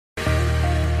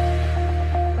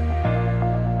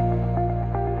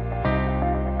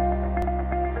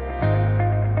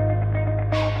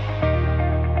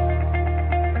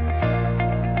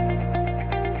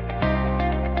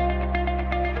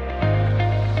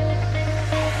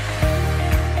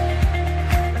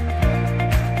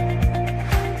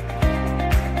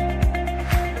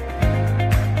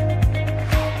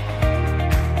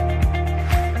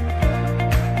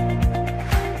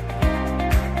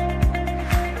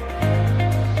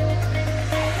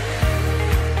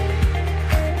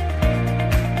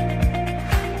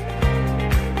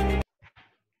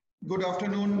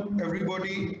afternoon,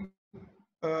 everybody.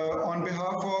 On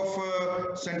behalf of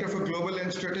Center for Global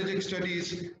and Strategic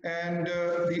Studies and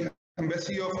the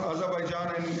Embassy of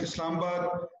Azerbaijan in Islamabad,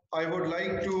 I would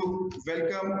like to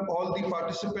welcome all the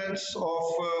participants of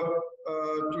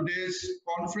today's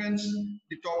conference.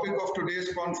 The topic of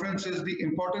today's conference is the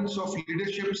importance of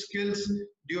leadership skills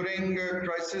during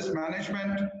crisis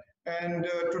management. And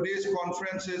today's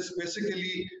conference is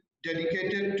basically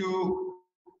dedicated to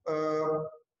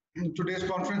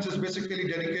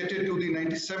the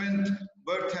 97th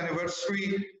birth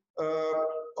anniversary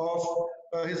of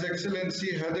His Excellency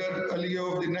Heydar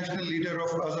Aliyev, the National Leader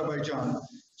of Azerbaijan.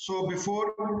 So before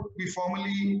we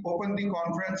formally open the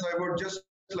conference, I would just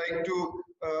like to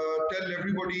tell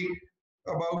everybody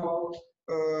about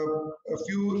a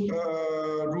few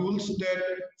rules. That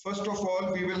first of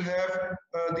all, we will have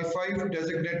the 5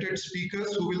 designated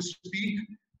speakers who will speak,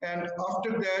 and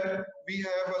after that we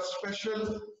have a special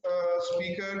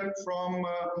speaker from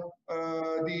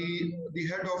the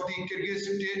head of the Kyrgyz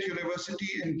State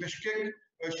University in Bishkek.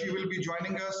 She will be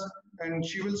joining us and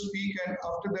she will speak, and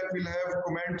after that we'll have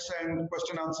comments and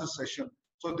question answer session.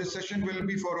 So this session will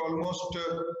be for almost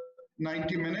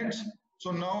 90 minutes.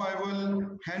 So now I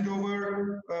will hand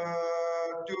over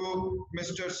to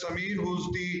Mr. Samir, who's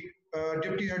the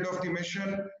Deputy Head of the Mission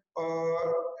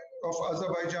of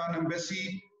Azerbaijan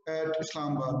Embassy at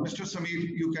Islamabad. Mr. Samir,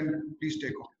 you can please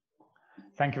take on.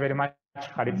 Thank you very much,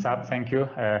 Khalid Saab. Thank you.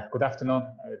 Good afternoon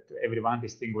to everyone,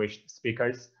 distinguished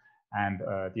speakers and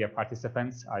dear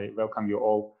participants. I welcome you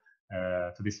all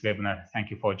to this webinar. Thank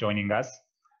you for joining us.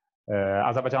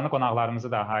 Azərbaycanlı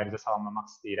qonaqlarımızı da ayrıca salamlamaq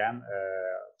istəyirəm.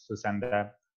 Xüsusən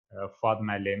də Fuad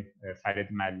müəllim, Khalid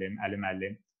müəllim, Əli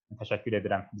müəllim, təşəkkür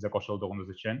edirəm bizə qoşulduğunuz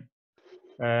üçün.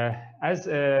 As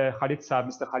Khalid Saab,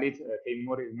 Mr. Khalid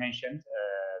Taimur mentioned,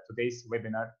 today's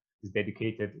webinar is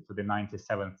dedicated to the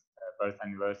 97th birth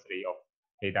anniversary of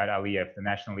Heydar Aliyev, the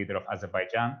National Leader of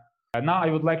Azerbaijan. Now I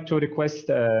would like to request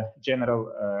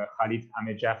General Khalid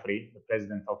Amir Jafri, the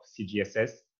President of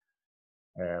CGSS,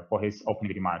 for his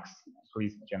opening remarks.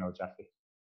 Please, General Jafri.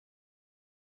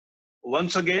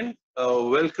 Once again,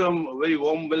 welcome, a very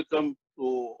warm welcome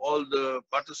to all the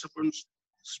participants,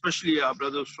 especially our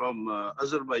brothers from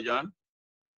Azerbaijan,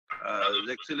 His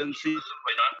Excellency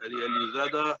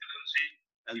Aliyev,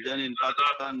 and then in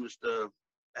Pakistan, Mr.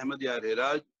 Ahmadiyar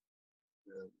Heydar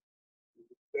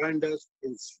joined us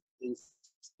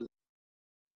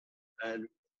and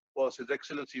was His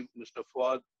Excellency Mr.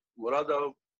 Fuad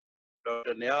Muradov,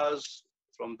 Dr. Niaz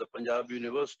from the Punjab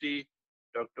University,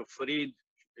 Dr. Farid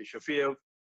Shafiev,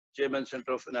 Chairman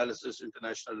Center of Analysis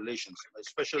International Relations.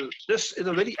 This is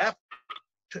a very apt,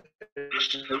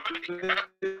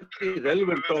 very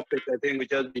relevant topic, I think,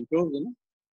 which has been chosen,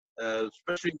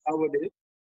 especially nowadays,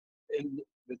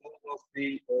 because of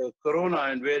the corona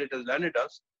and where it has landed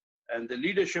us. And the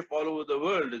leadership all over the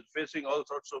world is facing all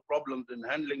sorts of problems in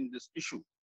handling this issue.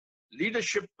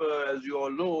 Leadership, as you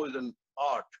all know, is an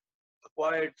art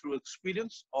acquired through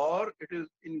experience, or it is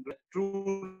in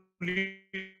true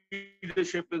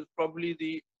leadership is probably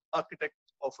the architect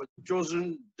of a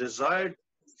chosen, desired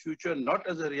future, not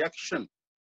as a reaction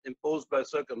imposed by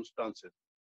circumstances.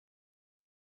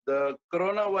 The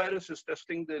coronavirus is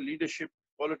testing the leadership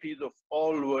qualities of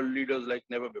all world leaders like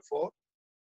never before.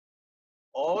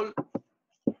 All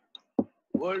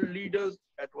world leaders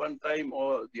at one time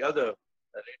or the other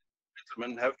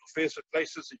have to face a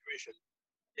crisis situation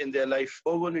in their life,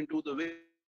 woven into the very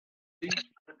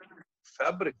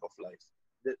fabric of life.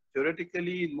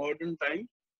 Theoretically, in modern times,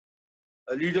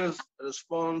 a leader's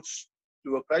response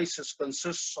to a crisis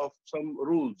consists of some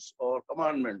rules or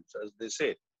commandments, as they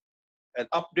say: an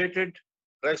updated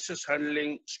crisis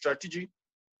handling strategy,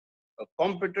 a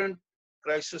competent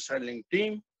crisis handling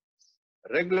team,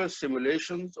 regular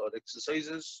simulations or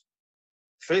exercises,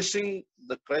 facing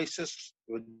the crisis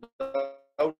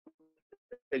without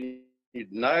any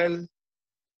denial,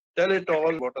 tell it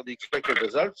all, what are the expected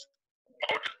results,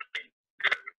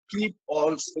 keep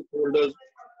all stakeholders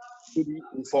to be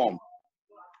informed,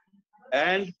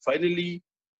 and finally,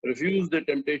 refuse the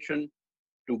temptation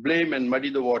to blame and muddy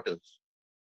the waters.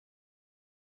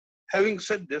 Having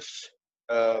said this,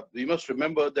 we must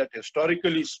remember that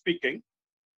historically speaking,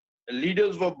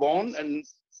 leaders were born and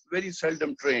very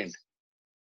seldom trained.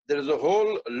 There is a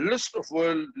whole list of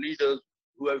world leaders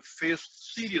who have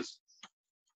faced serious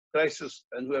crisis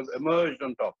and who have emerged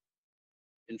on top.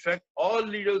 In fact, all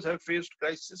leaders have faced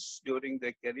crisis during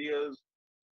their careers,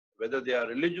 whether they are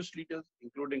religious leaders,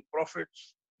 including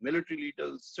prophets, military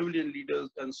leaders, civilian leaders,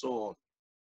 and so on.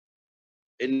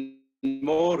 In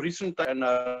more recent time,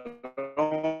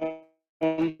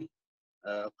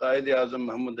 Quaid-e-Azam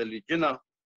Muhammad Ali Jinnah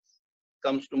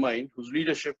comes to mind, whose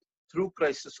leadership through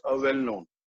crisis are well known.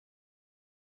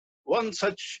 One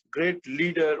such great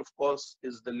leader, of course,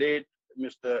 is the late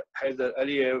Mr. Heydar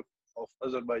Aliyev of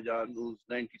Azerbaijan, whose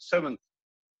 97th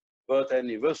birth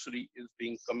anniversary is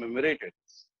being commemorated.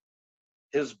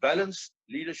 His balanced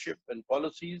leadership and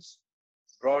policies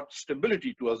brought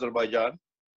stability to Azerbaijan.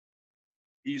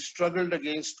 He struggled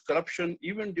against corruption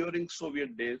even during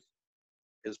Soviet days.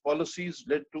 His policies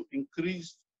led to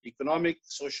increased economic,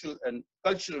 social, and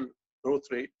cultural growth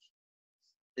rates.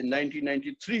 In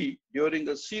 1993, during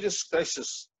a serious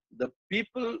crisis, the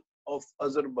people of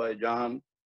Azerbaijan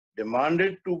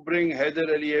demanded to bring Heydar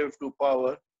Aliyev to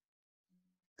power.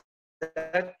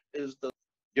 That is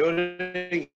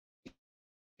during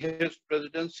his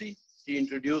presidency, he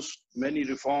introduced many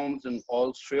reforms in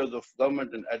all spheres of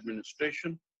government and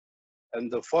administration,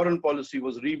 and the foreign policy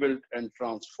was rebuilt and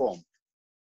transformed.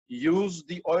 He used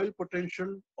the oil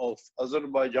potential of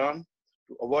Azerbaijan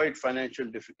to avoid financial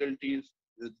difficulties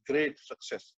with great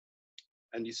success.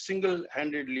 And he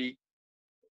single-handedly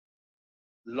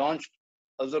launched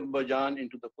Azerbaijan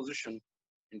into the position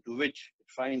into which it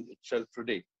finds itself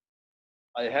today.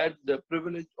 I had the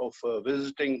privilege of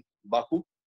visiting Baku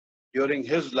during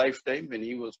his lifetime when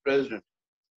he was president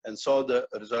and saw the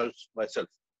results myself.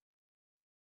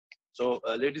 So,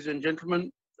 ladies and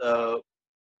gentlemen,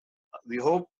 we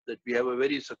hope that we have a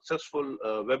very successful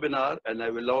webinar, and I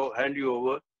will now hand you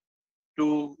over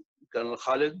to Colonel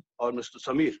Khalid or Mr.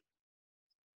 Samir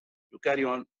to carry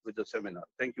on with the seminar.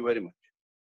 Thank you very much.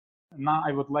 Now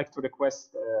I would like to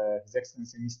request His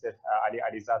Excellency Mr. Ali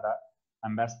Alizada,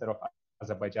 Ambassador of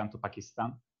Azerbaijan to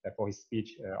Pakistan, for his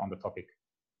speech on the topic.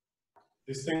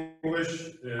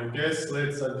 Distinguished guests,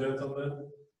 ladies and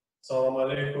gentlemen, Assalamu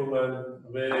alaikum and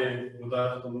very good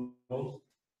afternoon.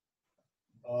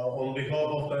 On behalf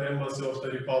of the Embassy of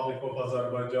the Republic of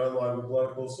Azerbaijan, I would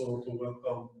like also to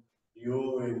welcome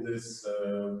you in this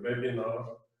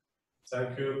webinar.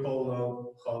 Thank you,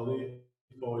 Colonel Khalid,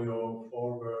 for your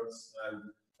forewords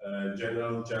and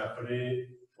General Jafri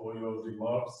for your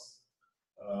remarks.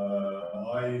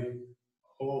 I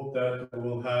hope that we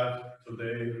will have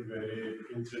today very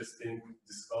interesting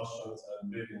discussions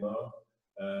and webinar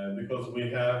because we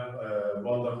have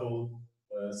wonderful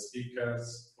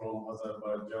speakers from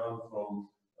Azerbaijan, from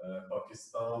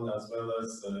Pakistan, as well as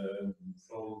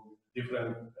from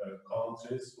different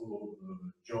countries who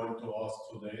joined to us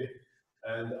today.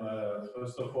 And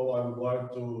first of all, I would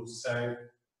like to thank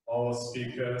our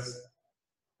speakers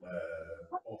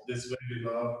of this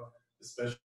webinar,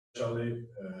 especially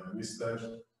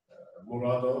Mr.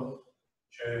 Muradov,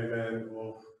 Chairman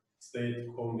of State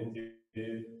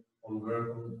Committee on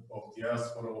Work of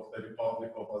Diaspora of the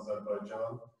Republic of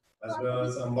Azerbaijan, as well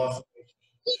as Ambassador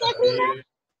Shahir.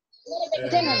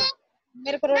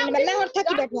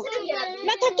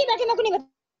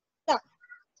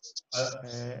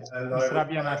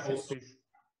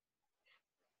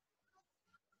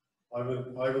 I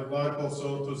would like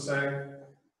also to thank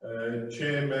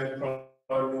Chairman,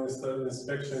 Prime Minister,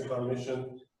 Inspection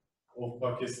Commission of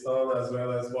Pakistan, as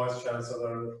well as Vice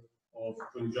Chancellor of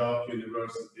Punjab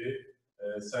University.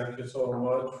 Thank you so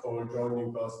much for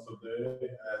joining us today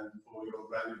and for your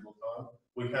valuable time.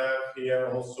 We have here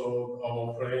also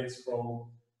our friends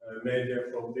from media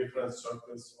from different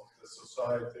circles of the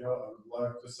society. I would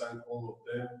like to thank all of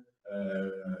them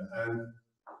and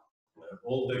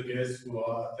all the guests who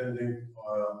are attending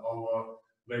our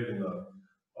webinar.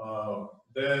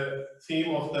 The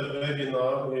theme of the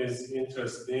webinar is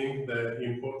interesting, the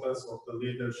importance of the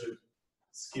leadership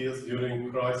skills during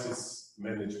crisis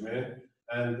management.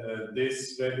 And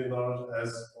this webinar,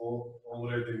 as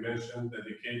already mentioned,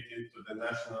 dedicated to the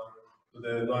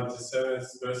 97th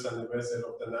birth anniversary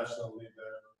of the national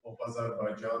leader of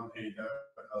Azerbaijan, Heydar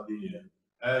Aliyev.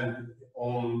 And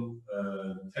on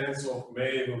 10th of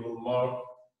May, we will mark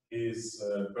his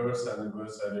birth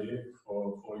anniversary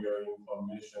for your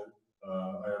information.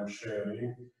 I am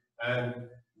sharing. And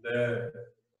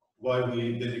why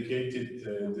we dedicated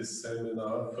this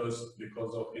seminar, first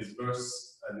because of his birth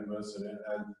anniversary,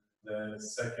 and the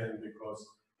second because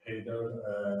Heydar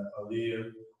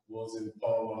Aliyev was in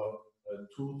power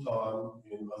 2 times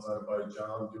in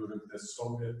Azerbaijan during the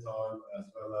Soviet time as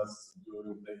well as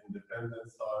during the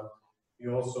independence time. He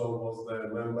also was the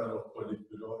member of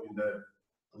Politburo in the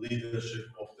leadership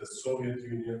of the Soviet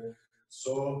Union.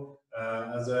 So,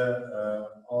 as an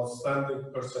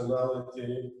outstanding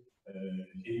personality,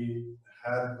 he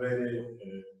had very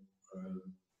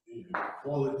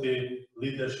quality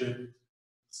leadership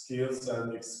skills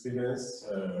and experience,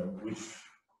 which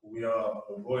we are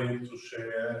going to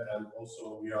share, and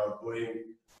also we are going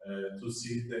to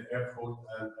see the effort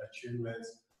and achievements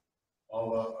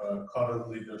of our current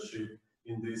leadership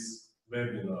in this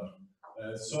webinar.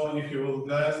 So if you will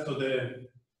glance to the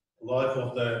life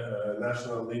of the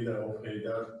national leader of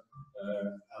Heydar,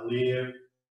 Aliyev,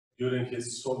 during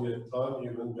his Soviet time,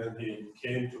 even when he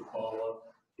came to power,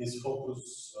 his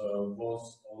focus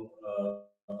was on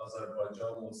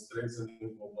Azerbaijan, on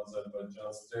strengthening of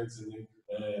Azerbaijan, strengthening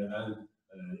and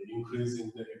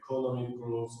increasing the economic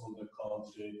growth on the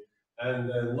country,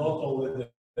 and not only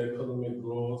the economic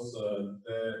growth,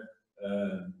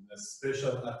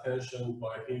 special attention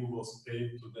by him was paid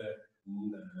to the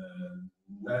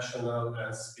national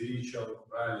and spiritual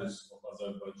values of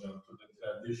Azerbaijan, to the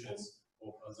traditions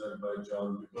of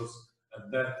Azerbaijan, because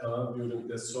at that time, during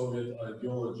the Soviet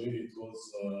ideology, it was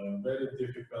very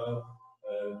difficult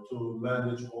to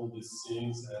manage all these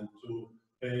things and to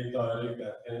pay direct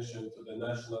attention to the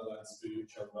national and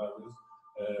spiritual values,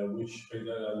 which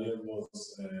Heydar Aliyev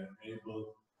was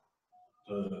able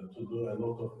to do a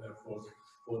lot of effort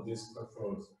for this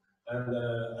purpose. And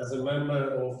as a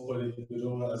member of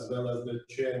Politburo, as well as the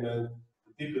chairman,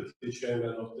 deputy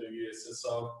chairman of the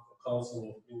USSR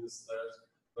Council of Ministers,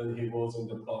 when he was in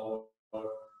the power,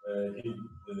 he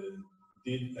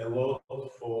did a lot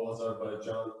for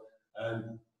Azerbaijan,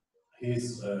 and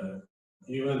he's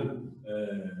even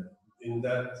in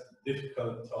that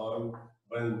difficult time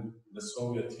when the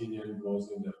Soviet Union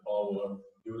was in the power,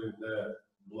 during the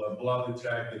bloody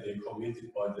tragedy committed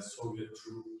by the Soviet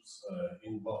troops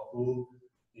in Baku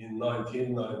in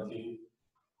 1990,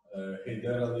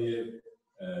 Heydar Aliyev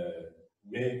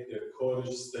made a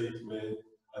courage statement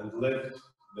and left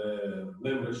the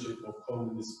membership of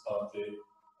Communist Party,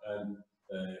 and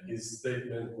his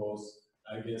statement was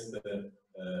against the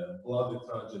bloody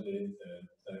tragedy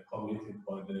committed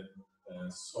by the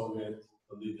Soviet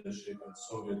leadership and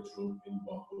Soviet troops in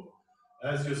Baku.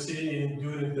 As you see,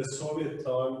 during the Soviet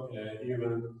time,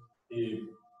 even he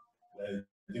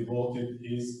devoted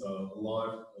his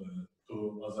life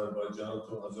to Azerbaijan,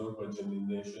 to Azerbaijani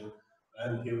nation,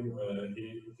 and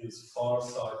his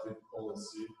far-sighted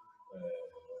policy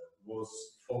was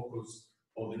focused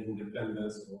on the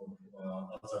independence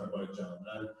of Azerbaijan.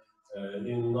 And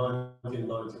in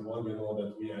 1991, we know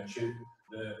that we achieved,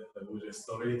 we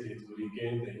restored it, we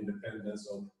regained the independence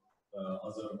of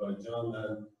Azerbaijan,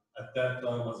 and at that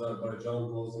time,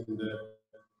 Azerbaijan was in the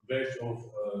verge of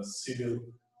civil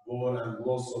war and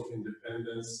loss of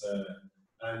independence.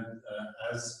 And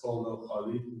as Colonel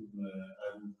Khalid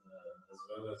and as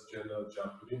well as General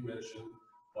Jafari mentioned,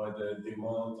 by the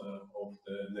demand of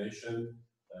the nation,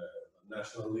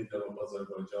 national leader of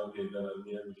Azerbaijan, Heydar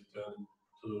Aliyev, returned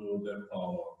to the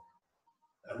power.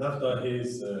 And after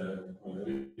his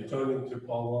returning to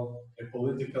power, a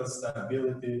political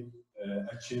stability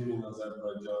achieved in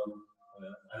Azerbaijan,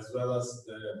 as well as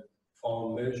the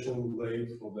foundation laid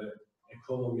for the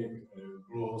economic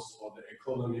growth, for the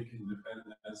economic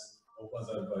independence of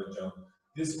Azerbaijan.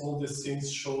 All these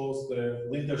things shows the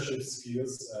leadership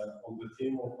skills on the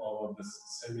theme of our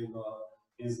seminar,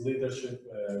 his leadership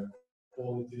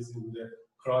qualities in the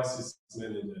crisis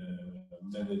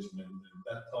management.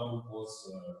 That time was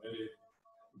a very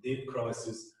deep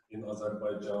crisis in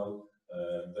Azerbaijan,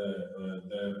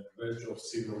 the verge of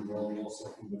civil war, loss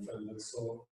of independence.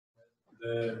 So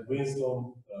the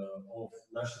wisdom of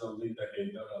national leader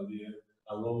Heydar Aliyev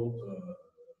allowed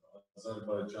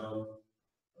Azerbaijan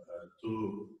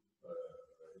to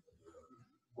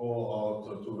go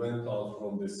out, to went out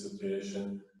from this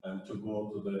situation and to go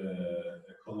to the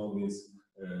economy's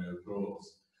growth.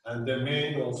 And the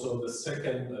main, also the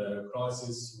second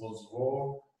crisis was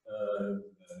war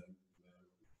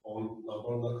on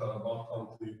Nagorno-Karabakh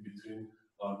country between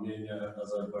Armenia and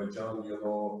Azerbaijan. You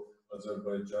know,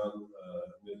 Azerbaijan,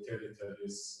 the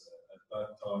territories at that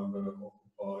time were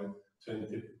occupied,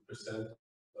 20%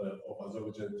 of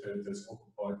Azerbaijan territories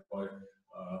occupied by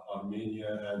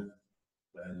Armenia,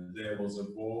 and there was a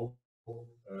war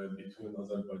between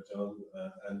Azerbaijan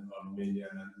and Armenia,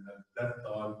 and at that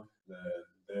time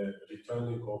the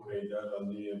returning of Heydar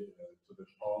Aliyev to the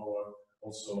power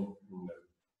also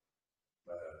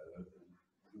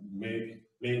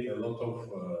made a lot of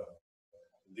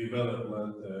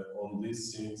development on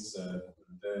these things.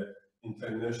 The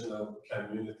international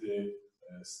community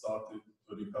started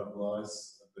to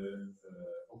recognize the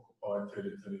occupied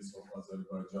territories of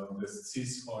Azerbaijan, the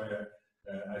ceasefire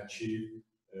achieved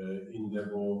in the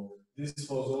war. This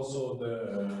was also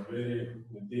the very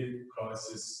deep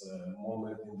crisis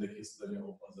moment in the history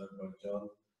of Azerbaijan,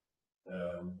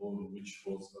 which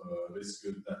was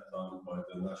rescued that time by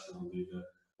the national leader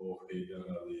of Heydar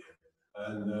Aliyev.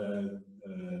 And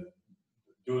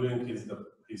during his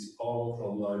power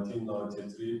from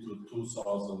 1993 to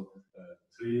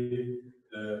 2003,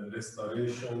 the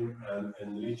restoration and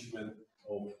enrichment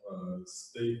of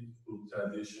state food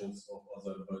traditions of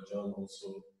Azerbaijan also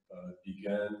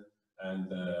began,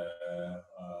 and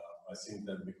I think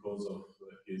that because of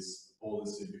his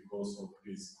policy, because of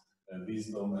his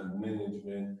wisdom and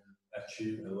management,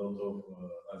 achieved a lot of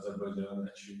Azerbaijan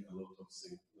achieved a lot of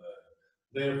things.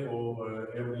 Therefore,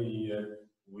 every year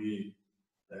we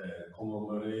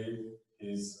commemorate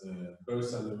his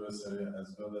birth anniversary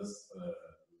as well as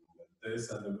death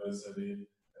anniversary,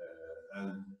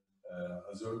 and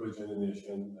Azerbaijani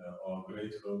nation are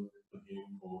grateful to him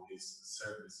for his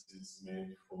services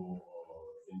made for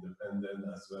independence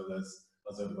as well as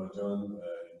Azerbaijan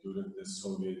during the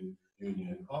Soviet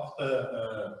Union. After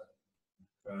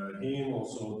him,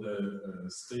 also the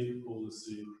state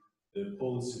policy, the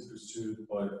policy pursued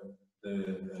by the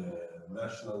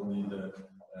national leader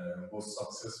was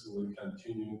successfully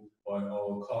continued by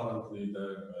our current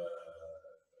leader,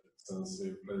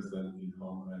 Excellency President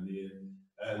Aliyev,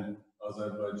 and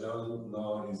Azerbaijan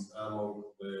now is among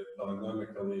the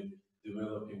dynamically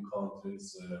developing countries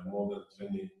more than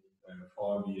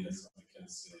 25 years, I can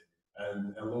say.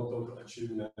 And a lot of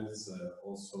achievements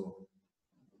also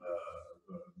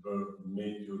were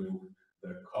made during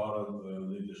the current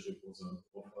leadership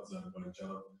of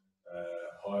Azerbaijan.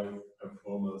 High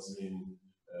performance in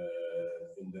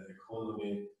the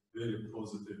economy, very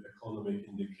positive economic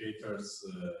indicators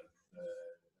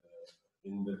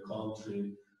in the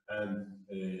country, and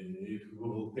if we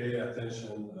will pay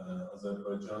attention,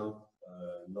 Azerbaijan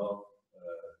now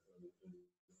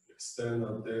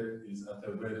external debt is at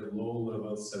a very low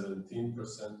level,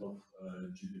 17% of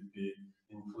GDP.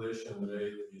 Inflation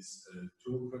rate is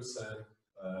 2%.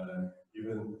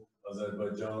 Even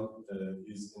Azerbaijan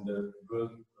is in the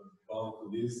World Bank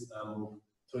list among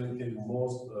 20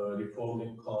 most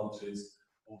reforming countries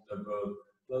of the world.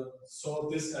 So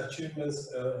these achievements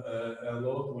a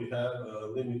lot. We have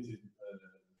limited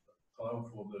time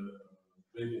for the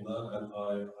webinar, and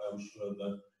I am sure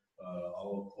that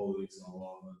our colleagues,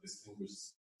 our distinguished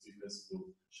speakers will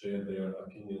share their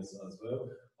opinions as well.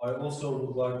 I also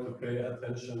would like to pay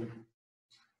attention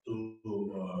to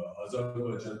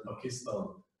Azerbaijan-Pakistan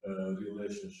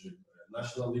relationship.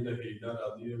 National leader Heydar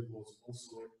Aliyev was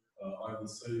also, I will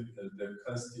say, the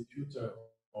constitutor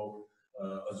of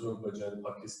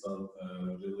Azerbaijan-Pakistan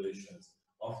relations.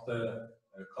 After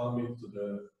coming to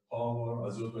the power,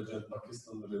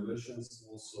 Azerbaijan-Pakistan relations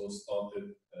also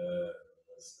started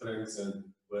strengthened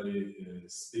very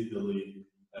steadily,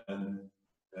 and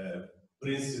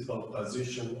principal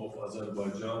position of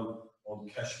Azerbaijan on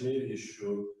Kashmir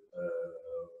issue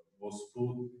was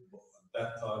put at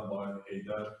that time by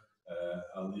Heydar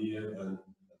Aliyev, and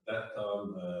at that time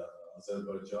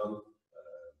Azerbaijan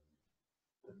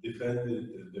defended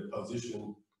the position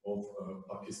of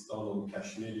Pakistan on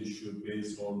Kashmir issue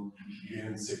based on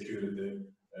UN Security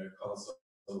Council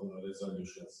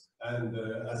resolutions, and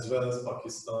as well as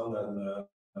Pakistan and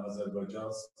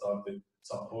Azerbaijan started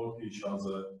support each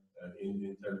other in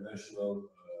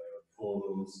international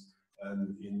forums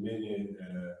and in many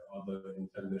other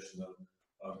international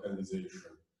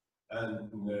organizations. And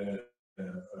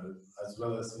as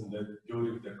well as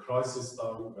during the crisis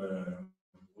time,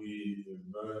 we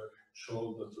were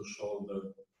shoulder to shoulder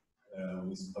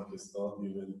with Pakistan,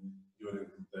 even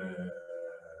during the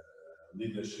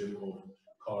leadership of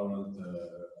current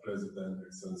President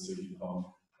Excellency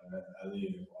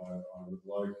Aliyev. I would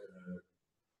like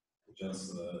just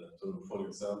to, for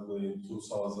example, in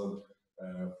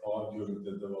 2005, during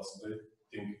the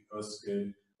devastating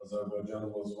earthquake, Azerbaijan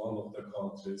was one of the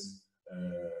countries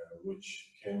which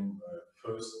came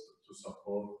first to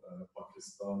support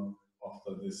Pakistan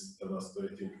after this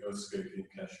devastating earthquake in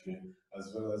Kashmir, as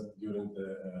well as during the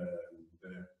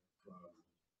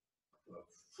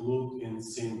flood in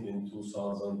Sindh in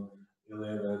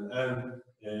 2011, and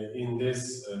in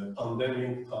this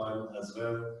pandemic time as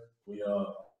well, we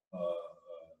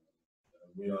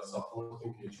are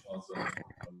supporting each other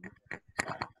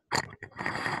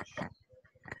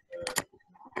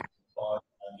fight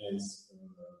against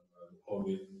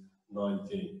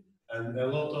COVID-19. And a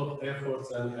lot of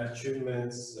efforts and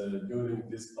achievements during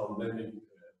this pandemic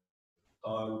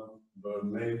time were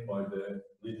made by the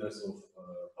leaders of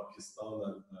Pakistan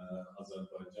and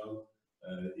Azerbaijan.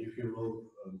 If you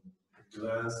will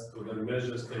glance to the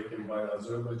measures taken by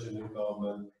Azerbaijani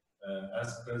government,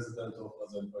 as President of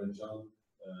Azerbaijan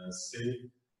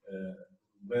said,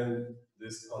 when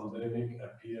this pandemic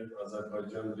appeared,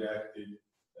 Azerbaijan reacted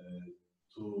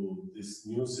to this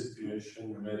new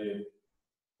situation very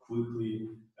quickly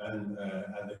and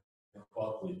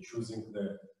adequately, choosing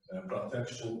the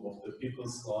protection of the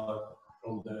people's life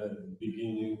from the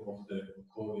beginning of the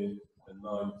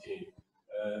COVID-19.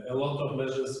 A lot of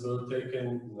measures were taken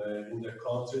in the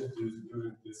country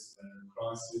during this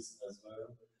crisis as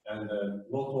well, and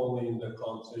not only in the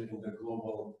country, in the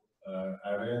global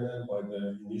arena by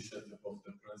the initiative of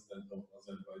the President of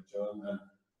Azerbaijan, and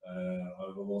I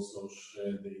will also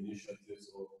share the initiatives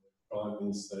of Prime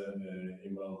Minister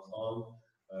Imran Khan,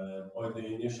 by the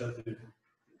initiative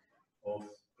of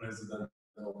President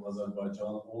of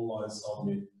Azerbaijan online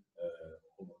summit,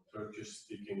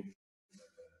 Turkish-speaking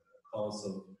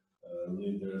council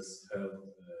leaders held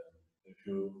a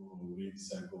few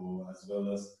weeks ago, as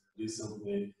well as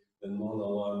recently the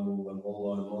non-aligned movement,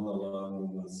 online non-aligned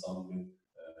movement summit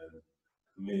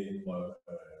made by,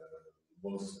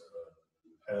 was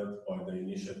held by the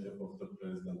initiative of the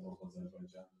President of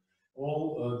Azerbaijan.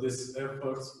 All these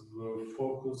efforts were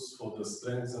focused for the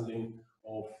strengthening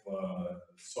of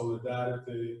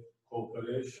solidarity,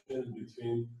 cooperation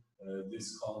between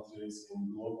these countries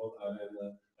in global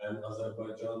arena, and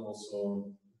Azerbaijan also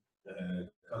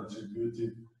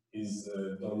contributed his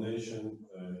donation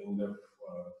in the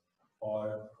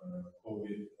fight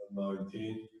COVID-19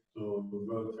 to the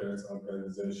World Health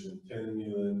Organization. 10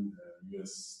 million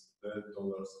US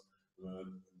dollars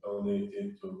donated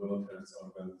to World Health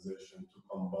Organization to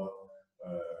combat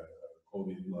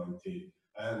COVID-19,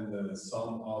 and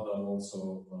some other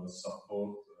also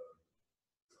support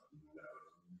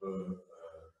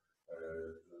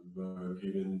were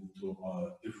given to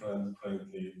different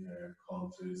friendly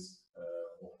countries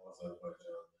of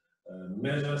Azerbaijan.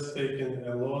 Measures taken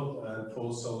a lot, and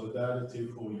for solidarity,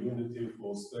 for unity,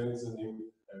 for strengthening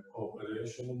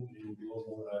cooperation in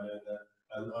global arena.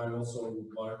 And I also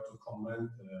would like to comment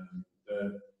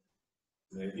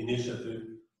the initiative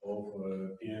of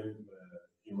PM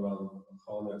Imran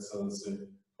Khan, Excellency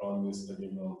Prime Minister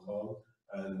Imran Khan,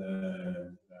 and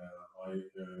I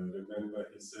remember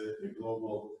he said the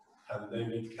global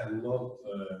pandemic cannot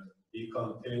be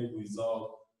contained without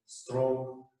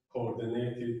strong,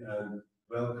 coordinated, and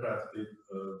well-crafted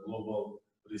global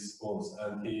response.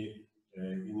 And he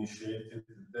initiated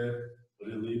debt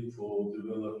relief for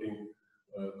developing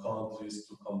countries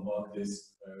to combat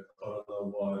this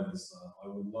coronavirus. I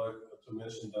would like to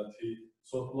mention that he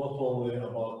thought not only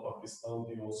about Pakistan,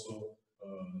 he also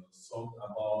thought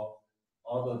about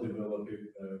other developing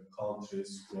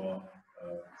countries who are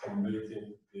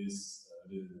combating this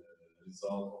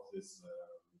result of this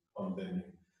pandemic.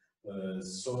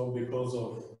 So because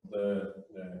of the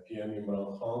PM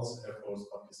Imran Khan's efforts,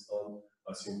 Pakistan,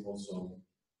 I think, also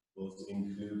was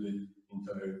included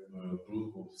into a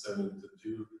group of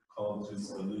 72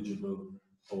 countries eligible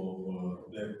for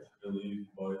debt relief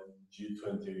by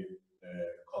G20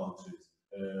 countries.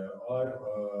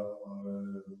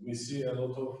 We see a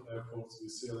lot of efforts, we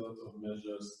see a lot of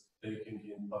measures taken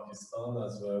in Pakistan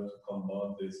as well to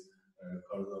combat this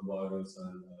coronavirus,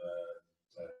 and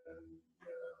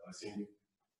I think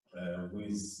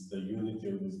with the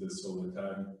unity, with the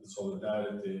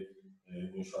solidarity,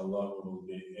 inshallah, we will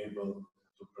be able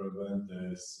to prevent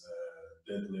this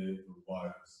deadly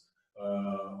virus.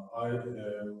 I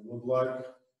would like,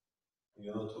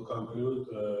 to conclude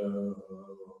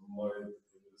my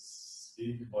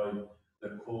speak by the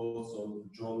quotes of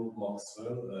John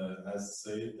Maxwell, as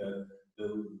said that the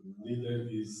leader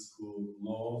is who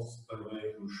knows the way,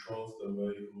 who shows the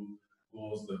way, who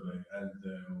goes the way. And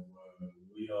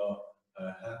we are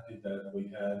happy that we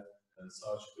had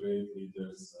such great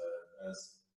leaders as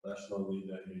National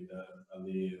Leader Heydar,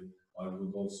 Aliyev. I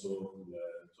would also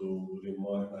to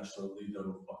remind National Leader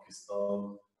of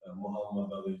Pakistan,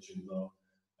 Muhammad Ali Jinnah,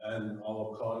 and our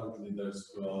current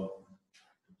leaders who are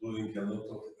doing a lot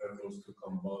of efforts to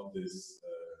combat this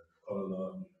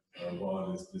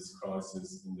coronavirus, this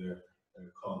crisis in their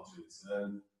countries.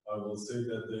 And I will say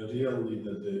that the real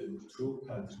leader, the true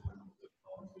patriot of the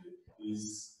country, is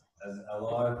as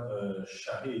alive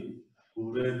Shahid, who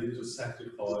ready to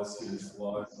sacrifice his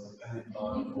life any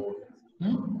time for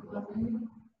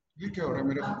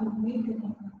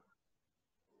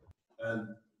and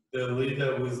the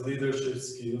leader with leadership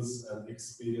skills and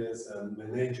experience and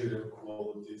managerial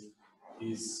qualities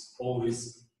is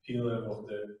always pillar of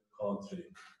the country.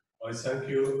 I thank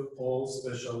you all,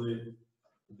 especially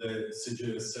the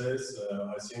CGSS.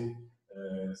 I think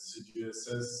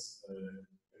CGSS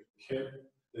kept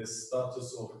the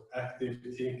status of active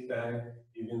think tank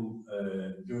even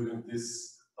during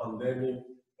this pandemic.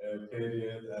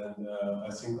 period, and I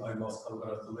think I must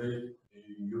congratulate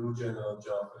you, General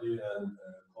Jafri, and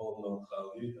Colonel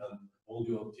Khalid, and all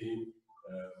your team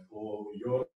for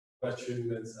your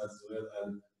achievements as well,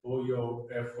 and for your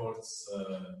efforts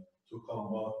to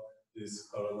combat this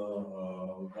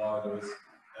coronavirus.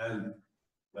 And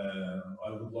I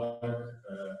would like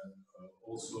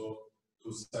also to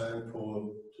thank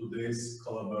for today's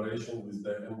collaboration with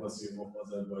the Embassy of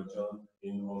Azerbaijan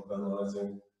in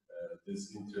organizing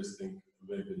this interesting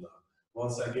webinar.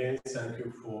 Once again, thank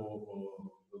you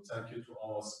to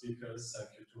our speakers, thank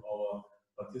you to our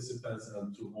participants,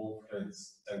 and to all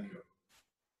friends. Thank you.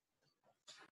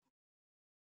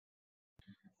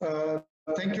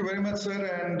 Thank you very much, sir.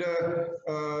 And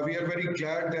we are very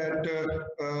glad that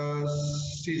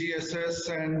CGSS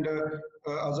and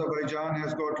Azerbaijan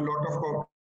has got a lot of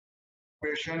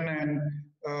cooperation, and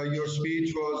your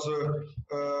speech was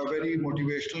very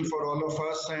motivational for all of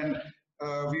us. And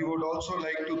we would also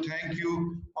like to thank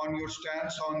you on your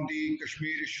stance on the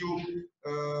Kashmir issue.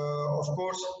 Of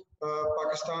course,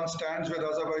 Pakistan stands with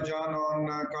Azerbaijan on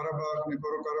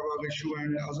Nagorno-Karabakh issue,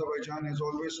 and Azerbaijan has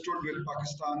always stood with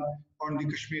Pakistan on the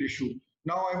Kashmir issue.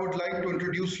 Now I would like to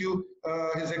introduce you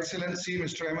His Excellency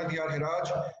Mr. Ahmed Yar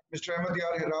Hiraj. Mr. Ahmed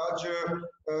Yar Hiraj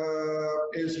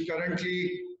is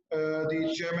currently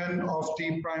the chairman of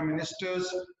the Prime Minister's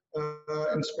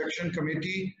Inspection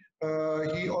Committee.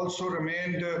 He also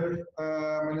remained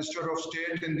Minister of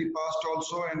State in the past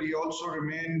also, and he also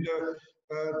remained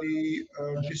the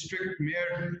district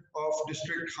mayor of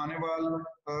district Khanewal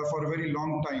for a very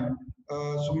long time.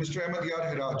 So Mr. Ahmed Yar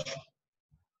Hiraj.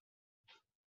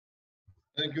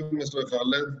 Thank you, Mr.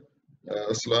 Khalid.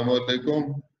 Assalamu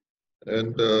alaikum.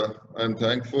 And I'm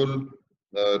thankful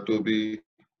to be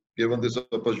given this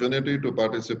opportunity to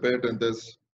participate in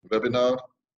this webinar.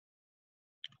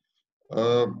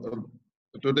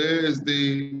 Today is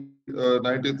the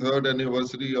 93rd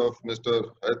anniversary of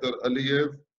Mr. Heydar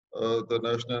Aliyev, the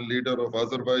national leader of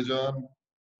Azerbaijan,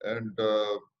 and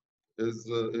his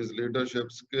leadership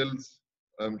skills.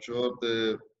 I'm sure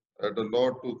they had a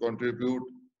lot to contribute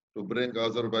to bring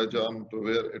Azerbaijan to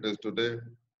where it is today.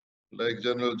 Like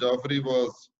General Jafri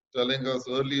was telling us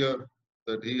earlier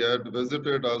that he had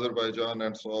visited Azerbaijan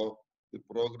and saw the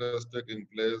progress taking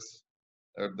place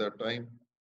at that time.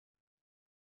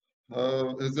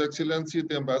 His Excellency,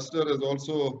 the Ambassador, has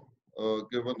also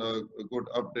given a good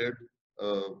update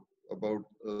about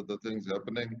the things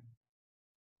happening.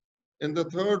 In the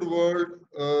third world,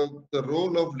 the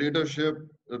role of leadership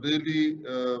really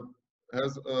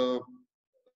has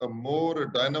a more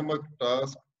dynamic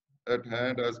task at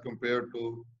hand as compared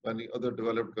to many other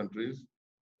developed countries.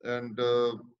 And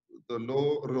the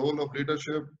role of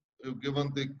leadership,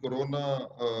 given the corona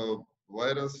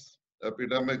virus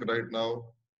epidemic right now,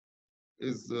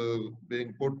 is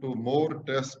being put to more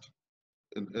test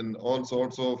in all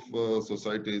sorts of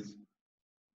societies.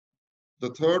 The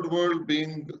third world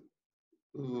being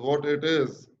what it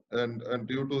is, and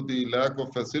due to the lack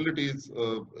of facilities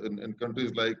in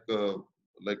countries like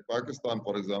Pakistan,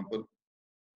 for example,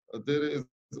 there is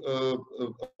a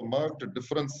marked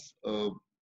difference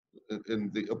in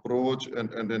the approach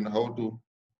and in how to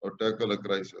tackle a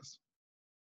crisis.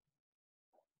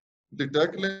 The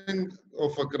tackling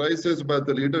of a crisis by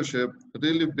the leadership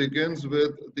really begins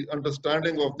with the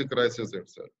understanding of the crisis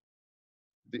itself,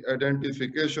 the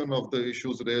identification of the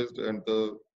issues raised and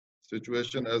the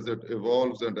situation as it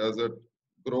evolves and as it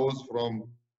grows from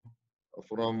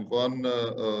one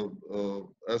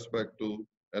aspect to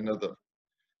another.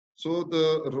 So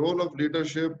the role of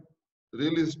leadership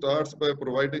really starts by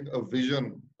providing a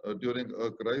vision during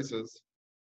a crisis,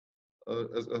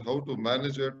 as how to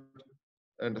manage it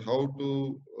and how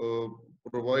to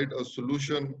provide a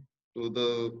solution to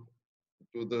the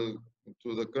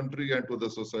country and to the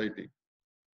society.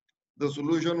 The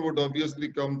solution would obviously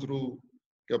come through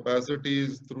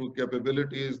capacities, through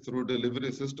capabilities, through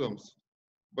delivery systems.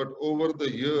 But over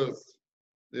the years,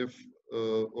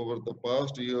 over the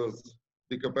past years,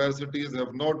 the capacities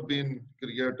have not been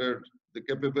created, the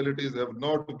capabilities have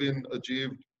not been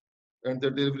achieved, and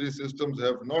the delivery systems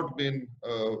have not been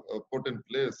put in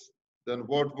place, then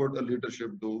what would a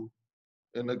leadership do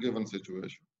in a given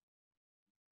situation?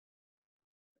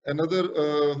 Another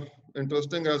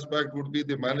interesting aspect would be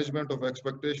the management of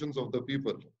expectations of the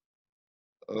people.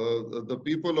 The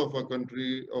people of a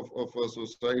country, of a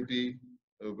society,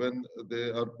 when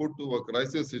they are put to a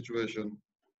crisis situation,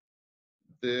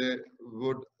 they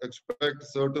would expect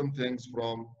certain things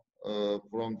from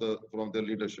the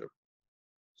leadership.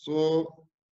 So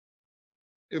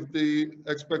if the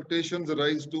expectations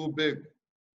rise too big,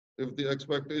 if the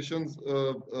expectations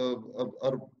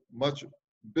are much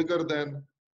bigger than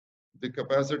the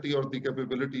capacity or the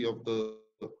capability of the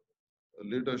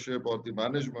leadership or the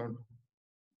management,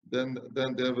 then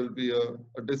there will be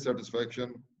a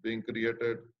dissatisfaction being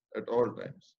created at all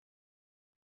times.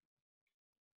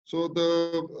 So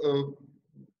the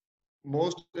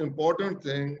most important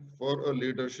thing for a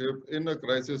leadership in a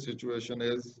crisis situation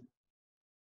is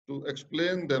to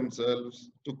explain themselves,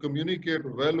 to communicate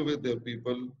well with their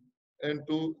people, and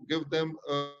to give them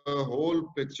a whole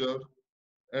picture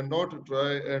and not to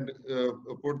try and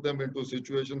put them into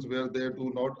situations where they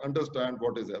do not understand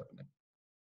what is happening.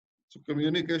 So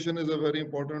communication is a very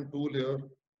important tool here.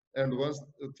 And once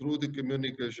through the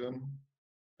communication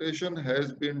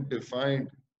has been defined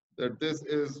that this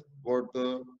is what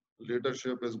the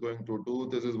leadership is going to do,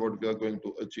 this is what we are going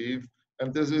to achieve,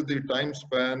 and this is the time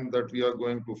span that we are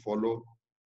going to follow.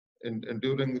 And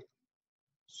during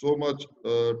so much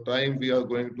time, we are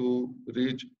going to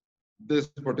reach this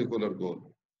particular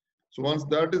goal. So once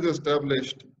that is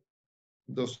established,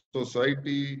 the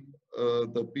society,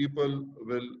 the people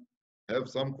will have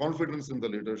some confidence in the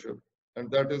leadership. And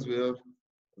that is where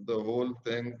the whole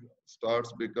thing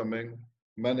starts becoming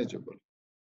manageable.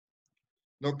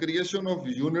 Now, creation of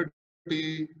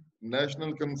unity,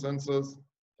 national consensus,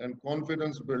 and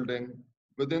confidence building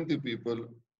within the people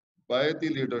by the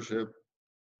leadership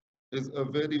is a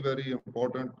very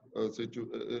important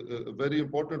very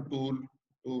important tool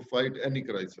to fight any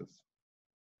crisis.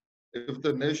 If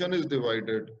the nation is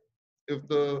divided, if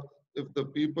the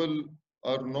people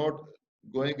are not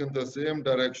going in the same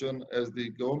direction as the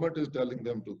government is telling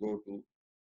them to go to,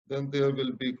 then there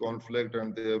will be conflict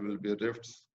and there will be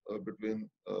rifts between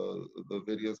the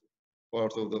various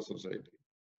parts of the society.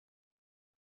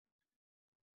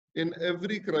 In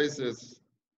every crisis,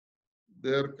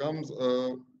 there comes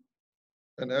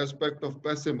an aspect of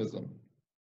pessimism,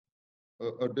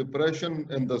 a depression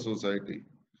in the society.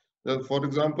 For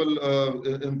example,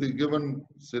 in the given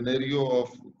scenario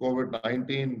of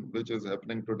COVID-19, which is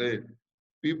happening today,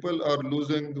 people are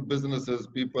losing businesses,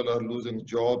 people are losing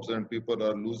jobs, and people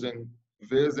are losing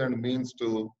ways and means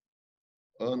to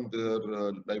earn their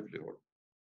livelihood.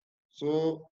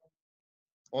 So,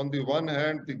 on the one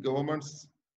hand, the governments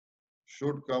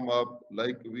should come up,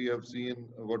 like we have seen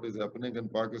what is happening in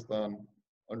Pakistan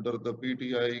under the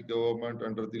PTI government,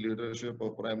 under the leadership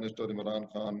of Prime Minister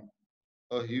Imran Khan.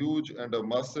 A huge and a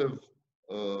massive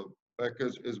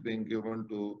package is being given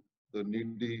to the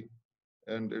needy,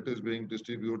 and it is being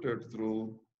distributed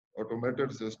through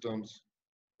automated systems,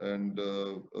 and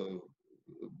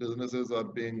businesses are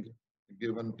being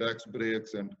given tax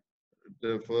breaks and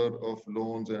defer of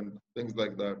loans and things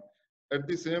like that. At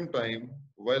the same time,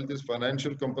 while this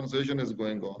financial compensation is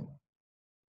going on,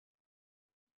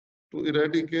 to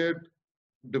eradicate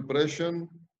depression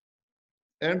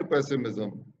and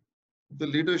pessimism, the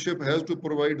leadership has to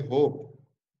provide hope.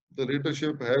 The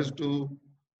leadership has to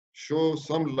show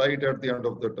some light at the end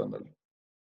of the tunnel.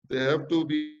 They have to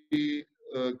be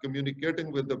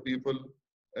communicating with the people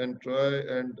and try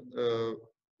and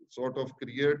sort of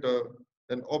create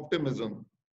an optimism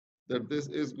that this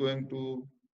is going to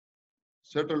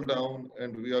settle down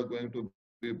and we are going to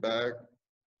be back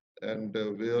and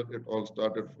where it all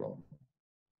started from.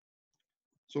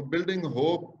 So building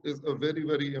hope is a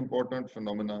very important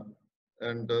phenomena,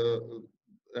 and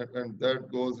that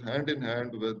goes hand in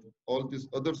hand with all these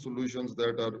other solutions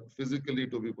that are physically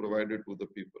to be provided to the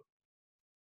people.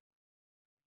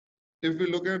 If we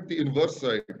look at the inverse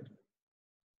side,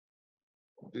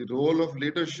 the role of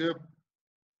leadership,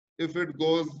 if it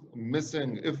goes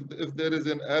missing, if there is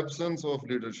an absence of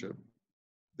leadership,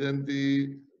 then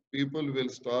the people will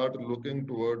start looking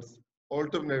towards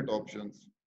alternate options.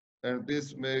 And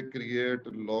this may create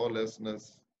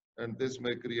lawlessness, and this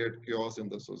may create chaos in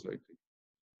the society.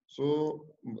 So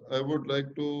I would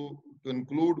like to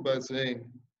conclude by saying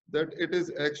that it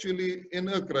is actually in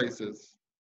a crisis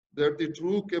that the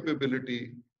true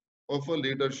capability of a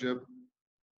leadership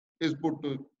is put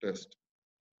to test.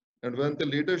 And when the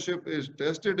leadership is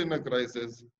tested in a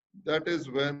crisis, that is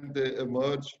when they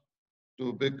emerge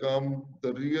to become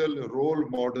the real role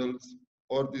models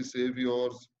or the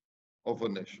saviors of a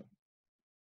nation.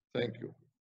 Thank you.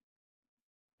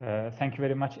 Thank you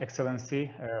very much,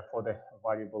 Excellency, for the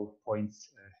valuable points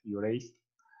you raised.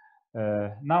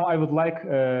 Now I would like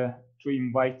to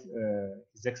invite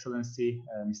His Excellency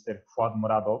Mr. Fuad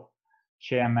Muradov,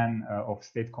 Chairman of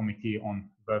State Committee on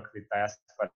Work with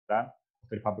Diaspora of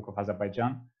the Republic of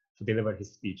Azerbaijan, to deliver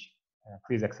his speech.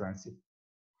 Please, Excellency.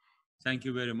 Thank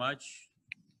you very much,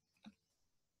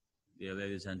 dear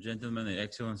ladies and gentlemen, and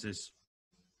Excellencies.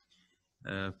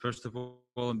 First of all,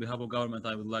 on behalf of government,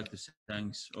 I would like to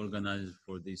thank organizers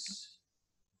for this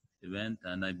event,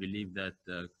 and I believe that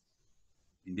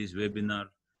in this webinar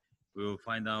we will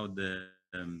find out the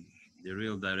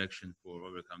real direction for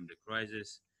overcoming the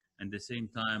crisis, and at the same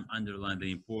time underline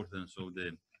the importance of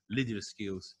the leader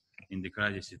skills in the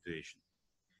crisis situation.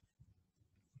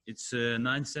 It's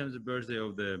 97th birthday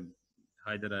of the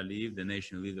Heydar Aliyev, the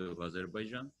national leader of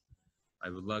Azerbaijan. I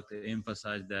would like to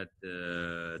emphasize that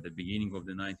the beginning of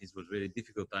the 90s was a very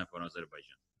difficult time for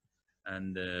Azerbaijan.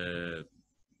 And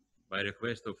by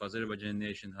request of Azerbaijan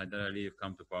nation, Heydar Aliyev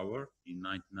come to power in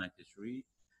 1993.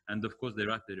 And of course, the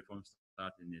rapid reforms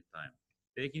started in that time.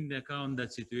 Taking into account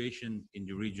that situation in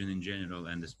the region in general,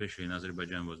 and especially in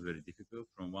Azerbaijan, was very difficult.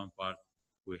 From one part,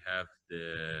 we have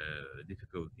the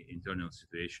difficult internal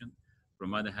situation.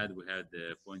 From other hand, we had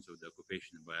the points of the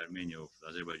occupation by Armenia of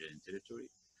Azerbaijani territory.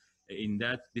 In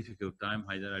that difficult time,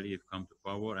 Heydar Aliyev come to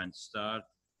power and start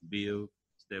build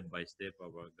step by step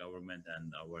our government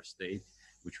and our state,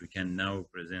 which we can now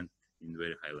present in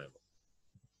very high level.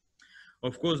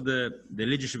 Of course, the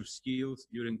leadership skills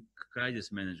during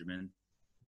crisis management,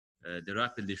 they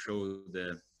rapidly show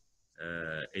the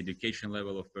education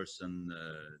level of person,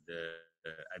 the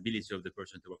ability of the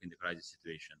person to work in the crisis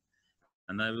situation.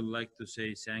 And I would like to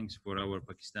say thanks for our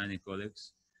Pakistani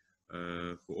colleagues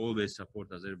who always support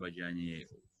Azerbaijani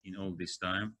in all this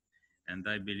time. And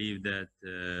I believe that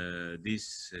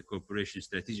this cooperation,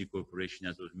 strategic cooperation,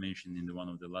 as was mentioned in one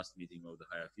of the last meeting of the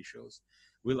high officials,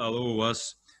 will allow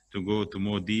us to go to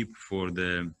more deep for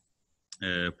the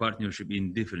partnership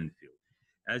in different fields.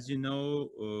 As you know,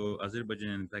 Azerbaijan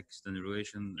and Pakistan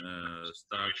relation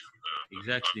start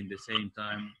exactly in the same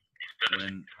time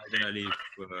when Heydar Aliyev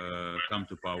come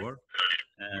to power,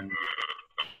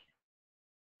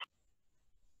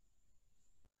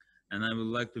 and I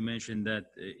would like to mention that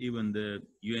even the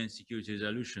UN Security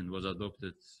Resolution was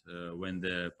adopted when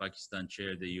the Pakistan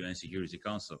chaired the UN Security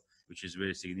Council, which is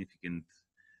very significant,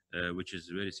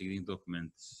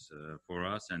 document for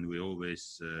us, and we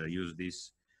always use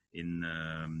this in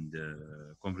the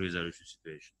conflict resolution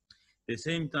situation. At the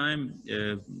same time,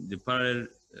 the parallel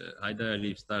Heydar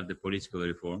Aliyev started the political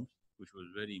reforms, which was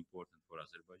very important for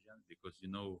Azerbaijan, because you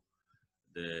know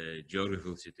the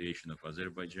geographical situation of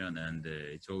Azerbaijan, and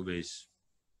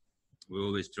we're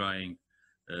always trying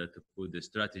to put the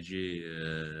strategy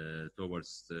towards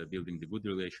building the good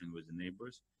relation with the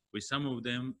neighbors. With some of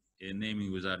them, namely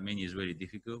with Armenia, is very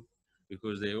difficult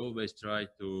because they always try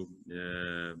to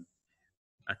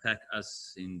attack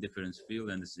us in different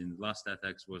fields, and in last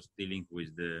attacks was dealing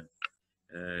with the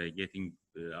getting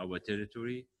our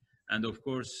territory, and of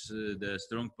course the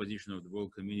strong position of the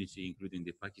world community, including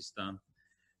the Pakistan,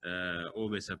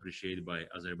 always appreciated by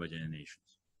Azerbaijani nations.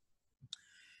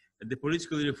 The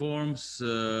political reforms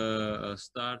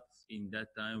start in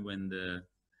that time when the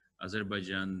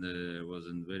Azerbaijan was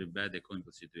in very bad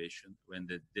economic situation, when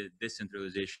the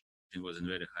decentralization was in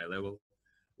very high level.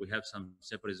 We have some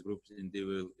separatist groups in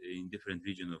different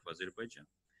regions of Azerbaijan.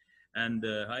 And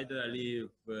Heydar Aliyev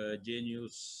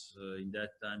genius in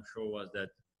that time show us that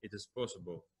it is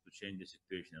possible to change the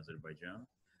situation in Azerbaijan.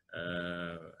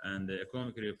 And the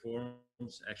economic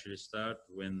reforms actually start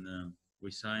when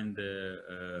we signed the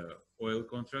oil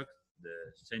contract,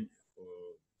 the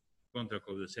contract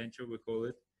of the century, we call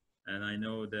it. And I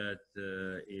know that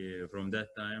from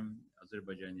that time,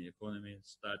 Azerbaijani economy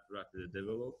start rapidly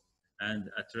develop and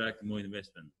attract more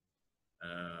investment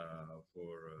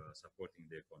for supporting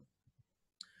the economy.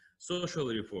 Social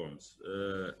reforms,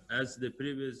 as the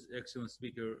previous excellent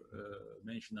speaker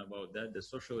mentioned about that, the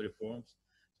social reforms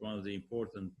is one of the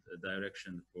important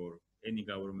direction for any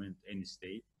government, any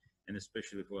state, and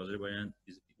especially for Azerbaijan,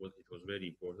 it was very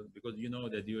important, because you know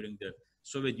that during the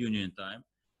Soviet Union time,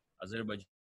 Azerbaijan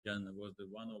was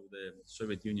one of the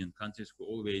Soviet Union countries who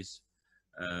always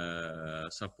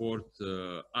support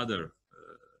other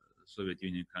Soviet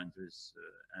Union countries,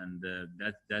 and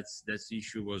that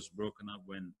issue was broken up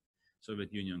when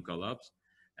Soviet Union collapsed,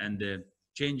 and the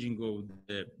changing of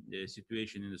the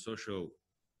situation in the social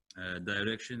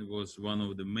direction was one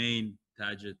of the main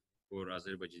targets for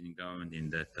Azerbaijani government in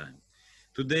that time.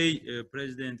 Today,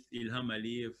 President Ilham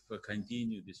Aliyev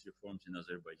continued these reforms in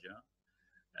Azerbaijan.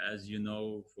 As you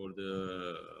know, for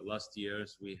the last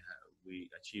years, we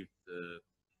achieved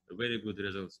very good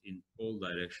results in all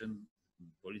directions,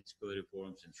 political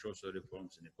reforms and social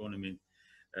reforms and economy.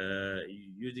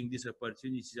 Using this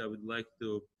opportunity, I would like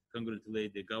to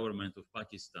congratulate the government of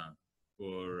Pakistan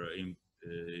for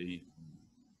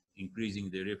increasing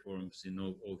the reforms in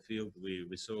all fields.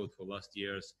 We saw it for last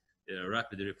years,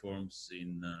 rapid reforms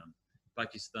in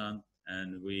Pakistan,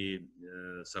 and we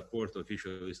support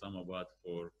official Islamabad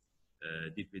for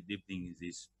deepening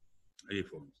these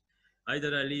reforms.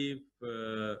 Heydar Aliyev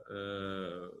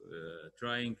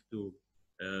trying to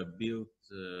build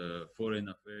foreign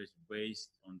affairs based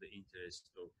on the interest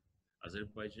of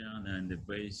Azerbaijan and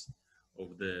based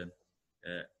of the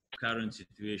current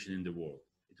situation in the world.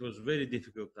 It was a very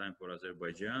difficult time for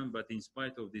Azerbaijan, but in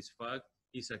spite of this fact,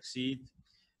 he succeeded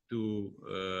to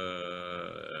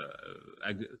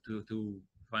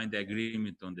find the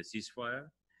agreement on the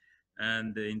ceasefire.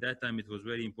 And in that time, it was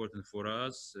very important for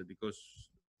us because,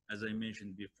 as I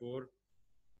mentioned before,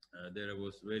 there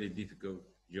was very difficult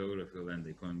geographical and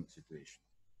economic situation.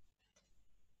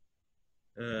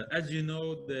 As you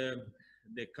know,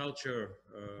 the culture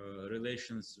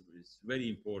relations is very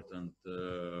important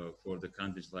for the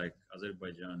countries like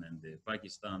Azerbaijan and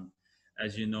Pakistan.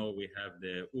 As you know, we have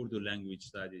the Urdu language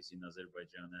studies in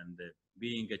Azerbaijan, and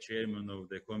being a chairman of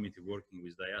the committee working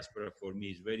with diaspora, for me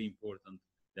is very important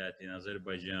that in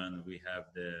Azerbaijan we have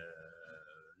the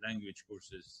language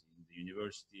courses in the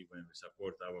university when we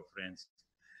support our friends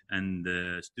and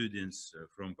students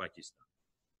from Pakistan.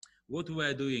 What we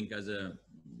are doing as a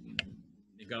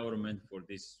government for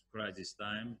this crisis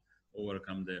time,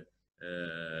 overcome the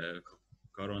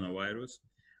coronavirus,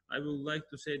 I would like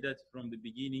to say that from the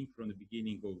beginning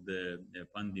of the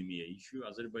pandemic issue,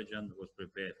 Azerbaijan was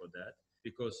prepared for that,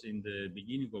 because in the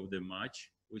beginning of the March,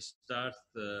 we start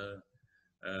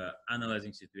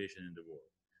analyzing situation in the world.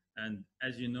 And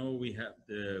as you know, we have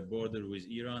the border with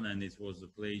Iran, and it was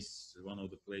the place, one of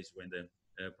the places when the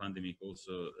pandemic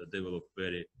also developed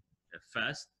very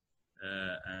fast.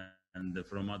 And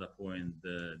from other point,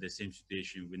 the same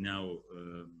situation we're now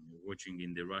watching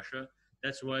in the Russia.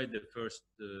 That's why the first,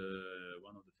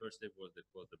 one of the first steps was to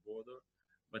close the border.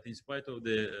 But in spite of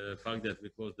the fact that we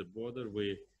closed the border,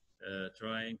 we're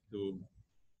trying to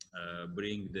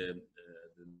bring the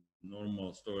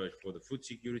normal storage for the food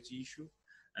security issue.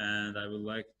 And I would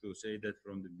like to say that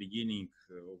from the beginning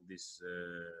of this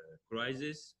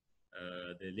crisis,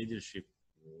 the leadership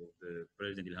of the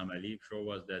President Ilham Aliyev showed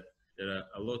us that there are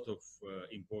a lot of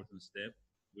important steps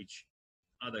which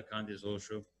other countries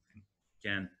also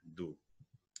can do.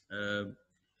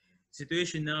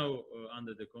 Situation now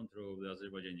under the control of the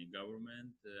Azerbaijani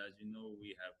government. As you know,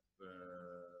 we have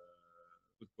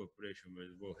good cooperation with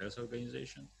the World Health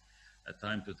Organization.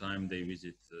 Time to time, they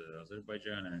visit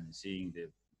Azerbaijan and seeing the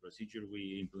procedure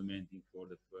we implementing for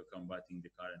combating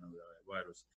the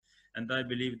coronavirus. And I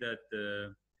believe that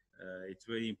it's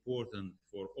very important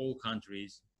for all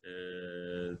countries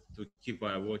to keep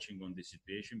our watching on the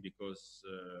situation, because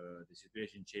the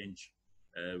situation change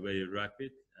very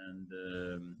rapid. And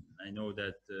I know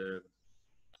that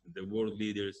the world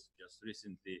leaders just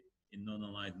recently in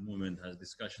non-aligned movement has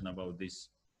discussion about this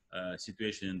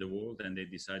situation in the world, and they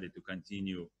decided to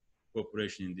continue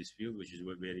cooperation in this field, which is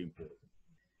very important.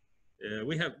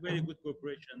 We have very good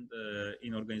cooperation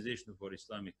in Organization for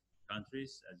Islamic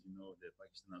Countries. As you know, the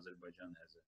Pakistan Azerbaijan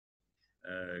has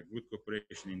a good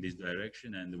cooperation in this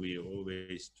direction, and we are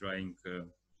always trying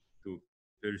to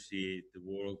persuade the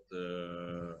world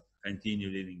continue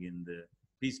living in the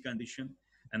peace condition.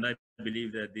 And I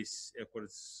believe that these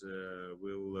efforts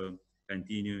will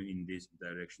continue in this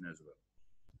direction as well.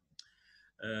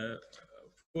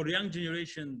 For young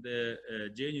generation, the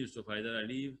genius of Heydar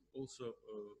Aliyev also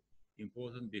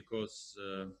important, because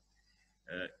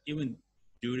even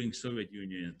during Soviet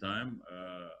Union time,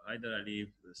 Heydar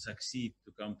Aliyev succeeded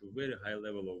to come to very high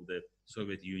level of the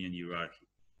Soviet Union hierarchy.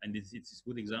 And it's a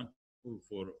good example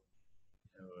for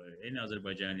any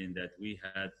Azerbaijani that we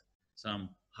had some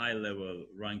high level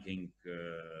ranking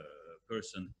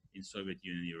person in Soviet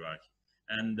Union hierarchy.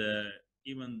 And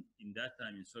even in that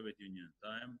time, in Soviet Union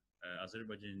time,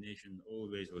 Azerbaijani nation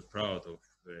always was proud of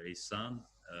his son,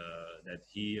 that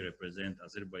he represent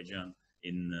Azerbaijan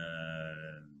in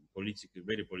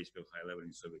very political high level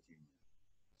in Soviet Union.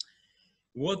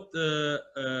 What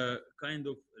kind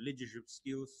of leadership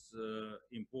skills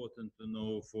important to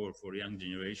know for young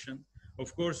generation?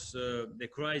 Of course, the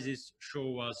crisis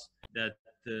show us that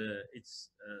it's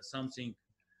something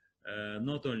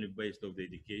not only based on the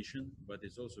education, but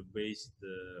it's also based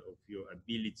of your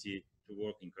ability to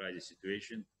work in crisis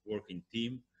situation, work in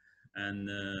team. And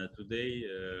today,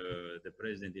 the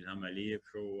President Ilham Aliyev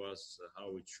show us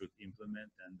how it should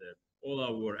implement, and all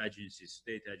our agencies,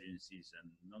 state agencies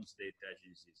and non-state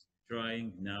agencies,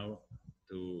 trying now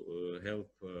to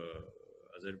help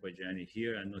Azerbaijani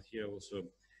here and not here, also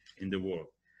in the world.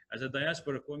 As a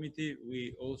diaspora committee,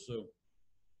 we also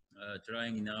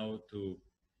trying now to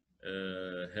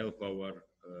help our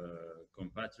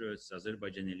compatriots,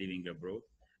 Azerbaijani living abroad.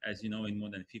 As you know, in more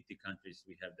than 50 countries,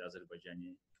 we have the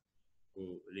Azerbaijani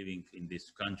who living in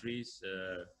these countries.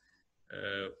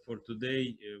 For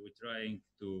today, we're trying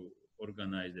to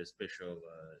organize a special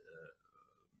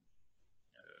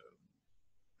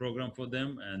program for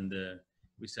them, and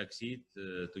we succeed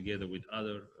together with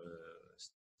other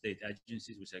state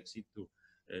agencies. We succeed to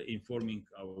informing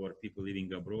our people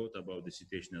living abroad about the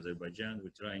situation in Azerbaijan.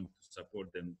 We're trying to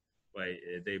support them by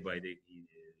day by day,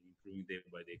 improving day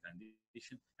by day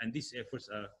condition. And these efforts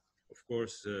are, of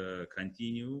course,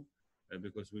 continue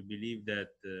because we believe that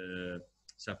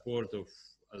support of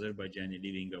Azerbaijani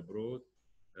living abroad,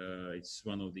 it's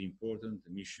one of the important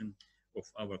mission of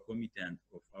our committee and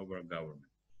of our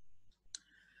government.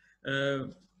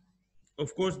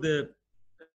 Of course, the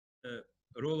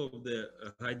role of the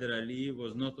Heydar Aliyev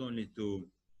was not only to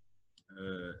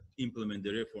implement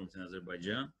the reforms in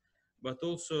Azerbaijan, but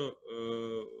also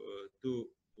to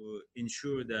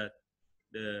ensure that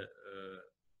the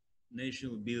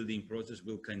national building process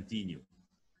will continue.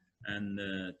 And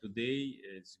today,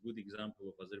 it's a good example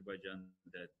of Azerbaijan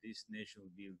that this national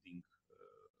building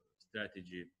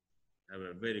strategy have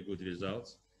a very good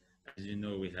results. As you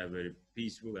know, we have a very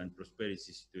peaceful and prosperity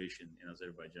situation in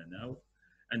Azerbaijan now.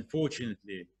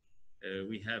 Unfortunately,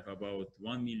 we have about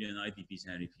 1 million IDPs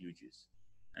and refugees.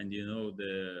 And you know,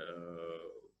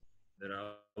 there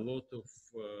are a lot of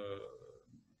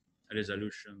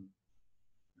resolution.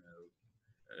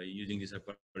 Using this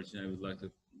opportunity, I would like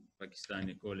to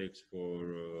Pakistani colleagues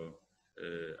for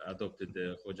adopted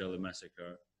the Khojali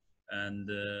massacre. And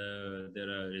there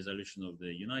are resolution of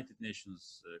the United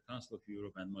Nations Council of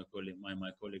Europe, and my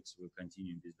colleagues will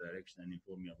continue in this direction and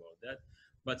inform me about that.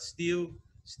 But still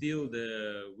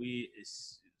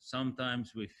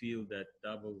sometimes we feel that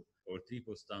double or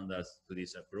triple standards to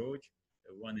this approach.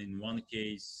 In one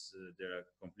case, there are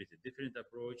completely different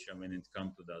approach, and when it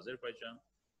comes to the Azerbaijan,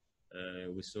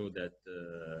 we saw that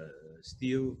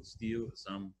still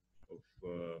some of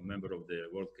member of the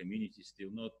world community still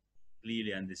not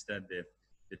clearly understand the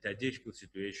strategic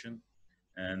situation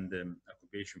and the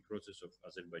occupation process of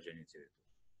Azerbaijani territory.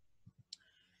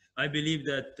 I believe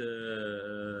that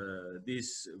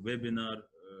this webinar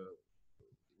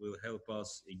will help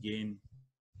us again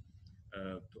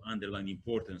to underline the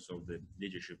importance of the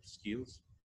leadership skills.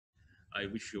 I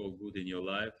wish you all good in your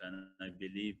life, and I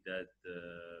believe that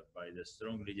by the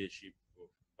strong leadership of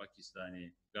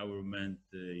Pakistani government,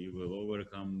 you will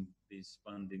overcome this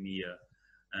pandemic,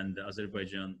 and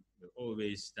Azerbaijan will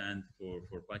always stand for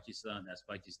Pakistan, as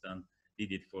Pakistan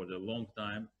did it for a long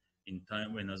time, in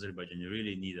time when Azerbaijan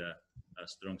really need a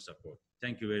strong support.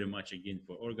 Thank you very much again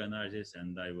for organizers,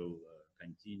 and I will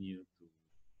continue to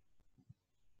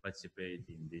participate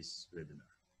in this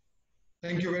webinar.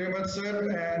 Thank you very much, sir.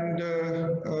 And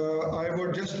I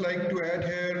would just like to add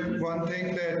here one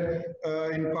thing, that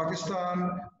in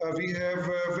Pakistan, we have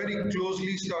very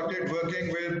closely started working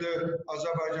with the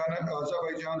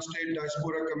Azerbaijan State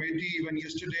Diaspora Committee. Even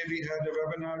yesterday, we had a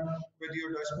webinar with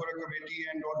your Diaspora Committee,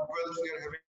 and on 12th, we are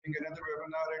having another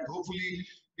webinar, and hopefully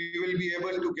we will be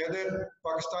able to gather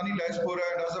Pakistani diaspora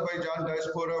and Azerbaijan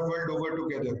diaspora world over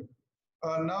together.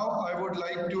 Now I would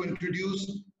like to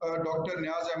introduce Dr.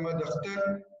 Niaz Ahmed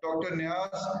Akhtar. Dr.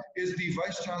 Niaz is the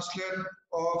Vice Chancellor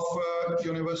of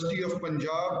University of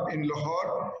Punjab in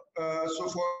Lahore. So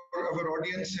for our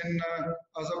audience in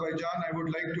Azerbaijan, I would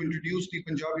like to introduce the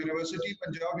Punjab University.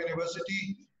 Punjab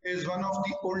University is one of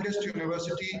the oldest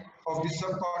university of the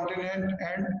subcontinent,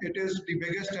 and it is the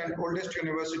biggest and oldest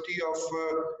university of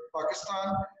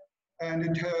Pakistan, and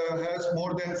it has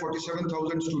more than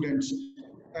 47,000 students.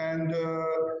 And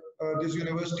this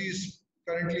university is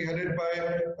currently headed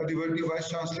by the worthy Vice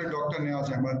Chancellor, Dr. Niaz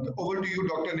Ahmed. Over to you,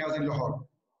 Dr. Niaz in Lahore.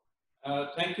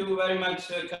 Thank you very much,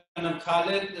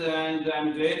 Khalid, and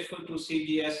I'm grateful to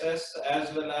CGSS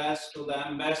as well as to the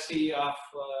Embassy of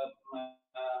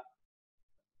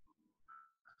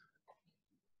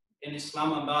in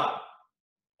Islamabad.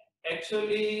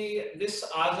 Actually, this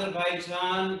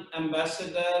Azerbaijan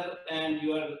ambassador and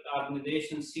your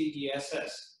organization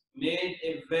CGSS made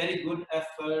a very good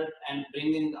effort and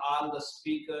bringing all the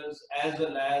speakers as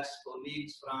well as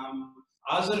colleagues from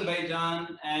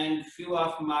Azerbaijan, and few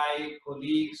of my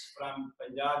colleagues from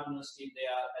Punjab University, they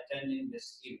are attending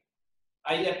this event.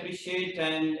 I appreciate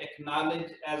and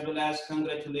acknowledge as well as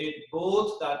congratulate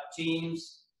both the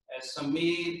teams,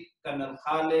 Samir, Colonel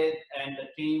Khalid, and the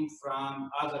team from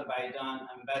Azerbaijan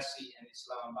Embassy in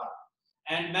Islamabad.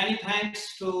 And many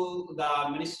thanks to the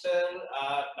Minister,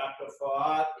 Dr.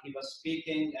 Fawad, he was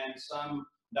speaking, and some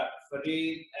Dr.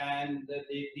 Farid, and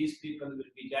these people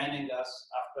will be joining us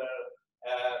after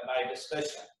my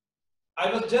discussion.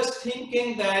 I was just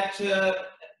thinking that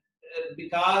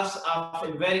because of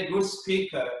a very good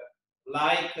speaker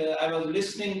Like I was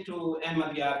listening to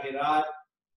Ahmadiyar Heydar,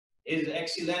 His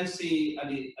Excellency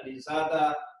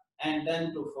Alizada, and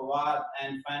then to Fawad,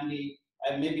 and finally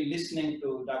I may be listening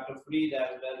to Dr. Farid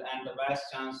as well, and the Vice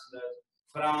Chancellor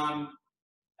from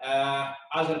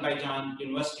Azerbaijan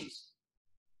universities.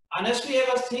 Honestly, I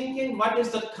was thinking, what is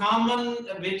the common,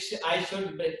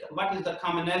 what is the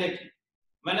commonality?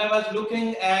 When I was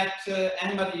looking at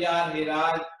Ahmadiyar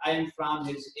Heydar, I'm from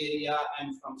his area,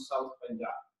 I'm from South Punjab.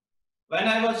 When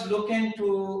I was looking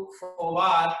to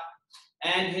Fawad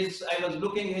and I was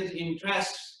looking his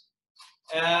interests,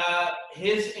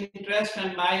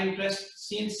 and my interest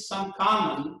seems some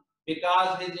common,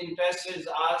 because his interest is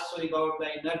also about the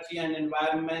energy and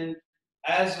environment,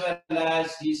 as well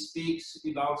as he speaks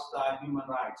about the human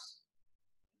rights.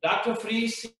 Dr. Free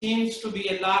seems to be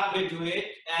a law graduate,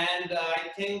 and I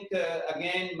think,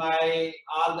 again,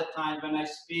 all the time when I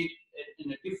speak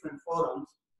in a different forums,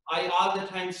 I all the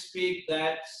time speak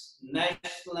that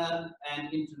national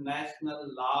and international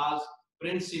laws,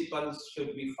 principles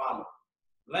should be followed.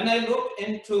 When I look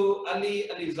into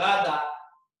Alizada,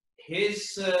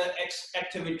 his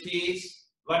activities,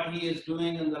 what he is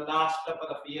doing in the last couple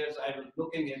of years, I was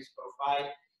looking at his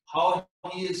profile, how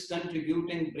he is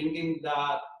contributing, bringing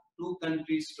the two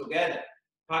countries together,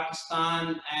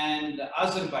 Pakistan and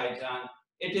Azerbaijan.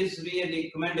 It is really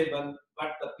commendable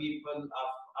what the people of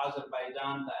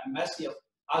Azerbaijan, the embassy of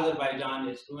Azerbaijan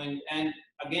is doing. And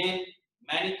again,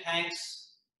 many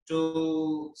thanks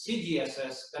to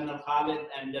CGSS, Colonel Khalid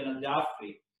and General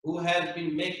Jaffrey, who has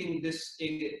been making this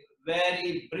a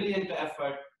very brilliant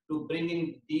effort to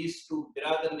bringing these two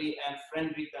brotherly and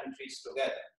friendly countries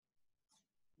together.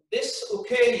 This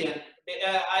occasion,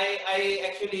 I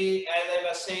actually, as I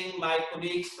was saying, my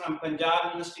colleagues from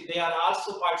Punjab University, they are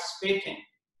also participating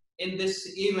in this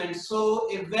event. So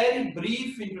a very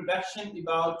brief introduction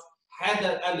about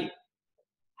Heydar Ali.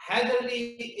 Heydar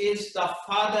Ali is the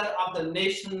father of the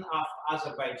nation of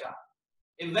Azerbaijan.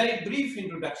 A very brief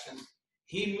introduction.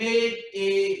 He made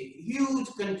a huge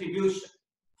contribution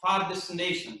for this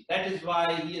nation. That is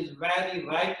why he is very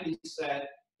rightly said,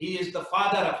 he is the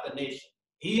father of the nation.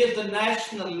 He is the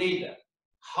national leader.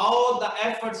 How the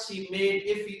efforts he made,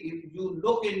 if you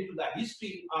look into the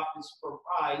history of his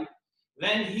profile,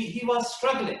 when he was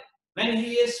struggling, when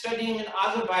he is studying in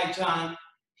Azerbaijan,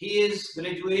 he is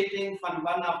graduating from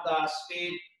one of the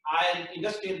state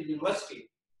industrial university,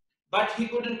 but he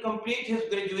couldn't complete his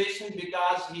graduation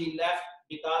because he left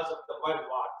because of the World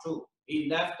War II. He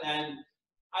left, and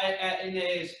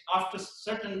after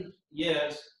certain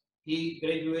years, he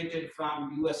graduated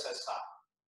from USSR.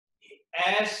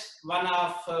 As one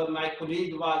of my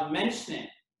colleagues was mentioning,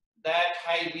 that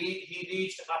he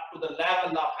reached up to the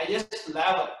level of highest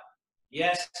level.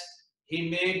 Yes, he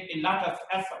made a lot of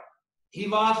effort. He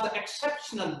was the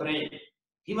exceptional brain.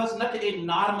 He was not a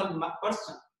normal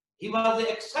person. He was an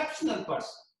exceptional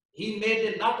person. He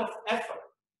made a lot of effort.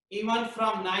 Even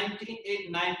from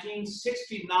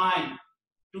 1969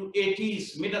 to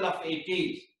 80s, middle of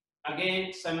 80s,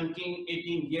 again 17,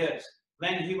 18 years,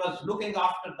 when he was looking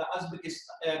after the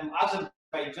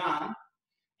Azerbaijan,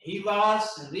 he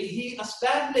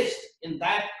established in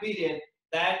that period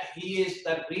that he is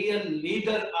the real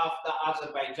leader of the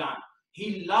Azerbaijan.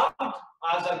 He loved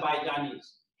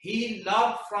Azerbaijanis. He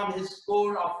loved from his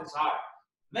core of his heart.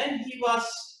 When he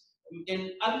was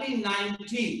in early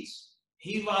 90s,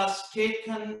 he was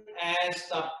taken as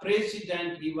the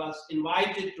president. He was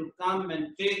invited to come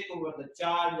and take over the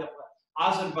charge of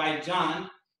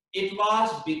Azerbaijan. It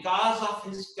was because of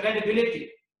his credibility,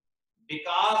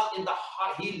 because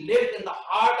he lived in the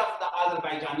heart of the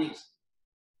Azerbaijanis.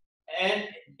 And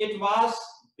it was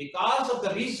because of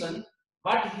the reason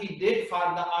what he did for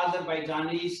the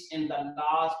Azerbaijanis in the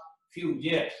last few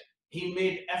years. He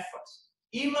made efforts.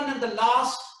 Even in the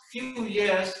last few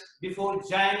years before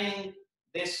joining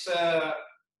this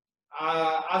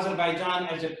Azerbaijan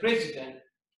as a president,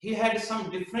 he had some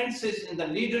differences in the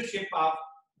leadership of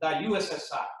the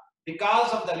USSR.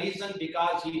 Because of the reason,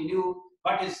 because he knew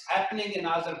what is happening in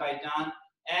Azerbaijan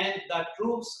and the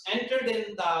troops entered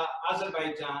in the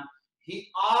Azerbaijan, he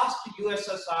asked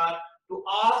USSR to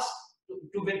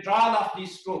withdraw of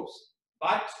these troops.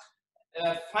 But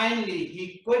finally,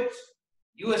 he quit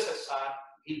USSR,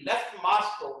 he left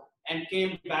Moscow and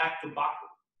came back to Baku.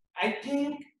 I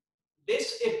think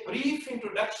this a brief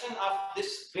introduction of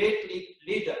this great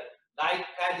leader like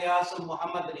Quaid-e-Azam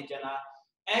Muhammad Ali Jinnah,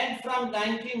 and from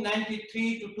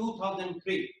 1993 to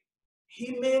 2003,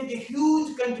 he made a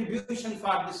huge contribution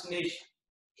for this nation.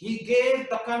 He gave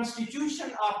the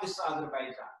constitution of this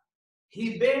Azerbaijan.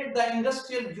 He built the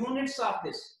industrial units of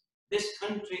this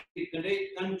country,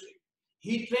 great country.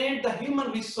 He trained the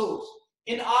human resource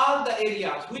in all the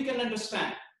areas. We can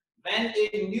understand when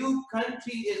a new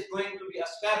country is going to be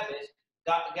established,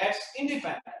 that gets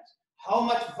independence, how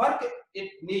much work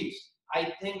it needs.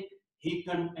 I think he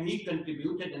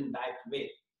contributed in that way.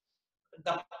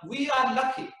 We are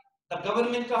lucky. The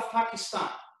government of Pakistan,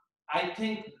 I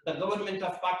think the government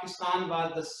of Pakistan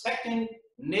was the second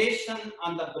nation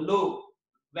on the globe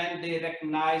when they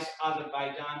recognized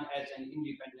Azerbaijan as an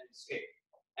independent state.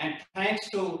 And thanks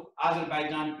to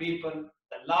Azerbaijan people,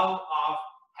 the love of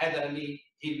Heydar Ali,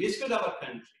 he visited our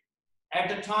country. At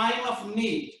the time of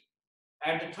need,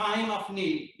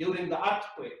 during the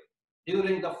earthquake,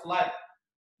 during the flood,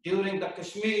 during the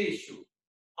Kashmir issue,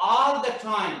 all the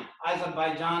time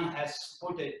Azerbaijan has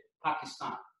supported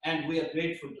Pakistan, and we are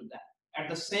grateful to that. At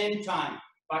the same time,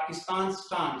 Pakistan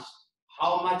stands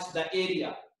how much the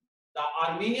area the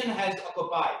Armenian has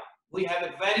occupied. We have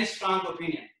a very strong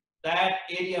opinion that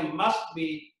area must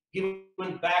be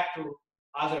given back to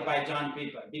Azerbaijan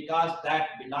people because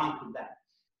that belongs to them.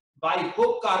 By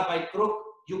hook or by crook,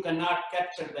 you cannot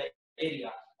capture the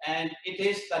area, and it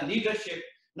is the leadership.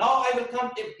 Now I will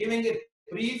come to giving a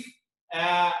brief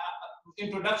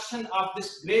introduction of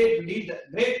this great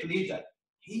leader.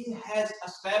 He has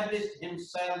established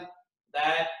himself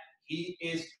that he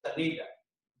is the leader.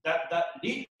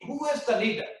 Who is the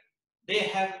leader? They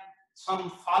have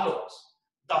some followers.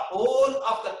 The whole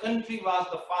of the country was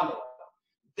the follower.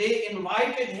 They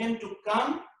invited him to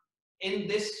come in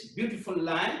this beautiful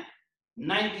land,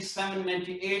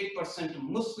 97–98%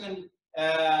 Muslim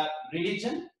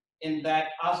religion in that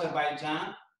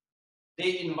Azerbaijan.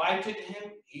 They invited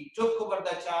him, he took over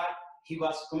the charge, he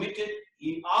was committed,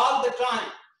 all the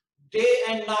time, day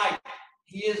and night,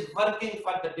 he is working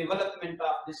for the development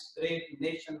of this great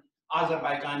nation,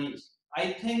 Azerbaijanis.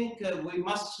 I think we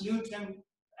must salute him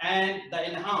and the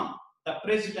Ilham, the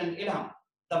President Ilham,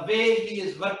 the way he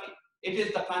is working. It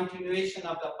is the continuation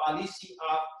of the policy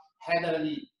of Heydar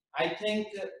Ali. I think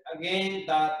again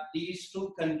that these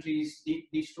two countries,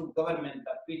 these two governments,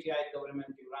 the PTI government,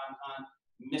 Imran Khan,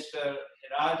 Mr.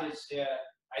 Heydar is here.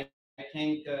 I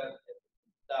think the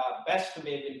best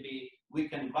way will be we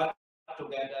can work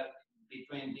together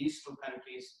between these two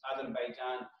countries,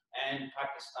 Azerbaijan and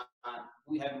Pakistan.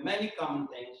 We have many common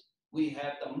things. We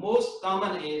have the most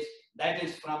common is that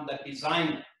is from the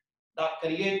designer, the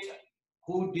creator,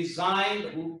 who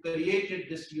designed, who created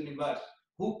this universe,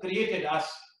 who created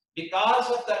us. Because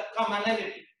of the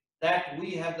commonality that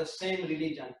we have the same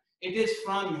religion, it is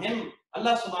from him,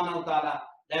 Allah subhanahu wa ta'ala,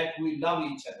 that we love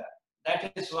each other.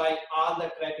 That is why all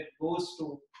the credit goes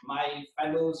to my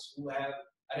fellows who have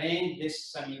arranged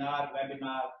this seminar,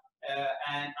 webinar,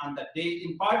 and on the day,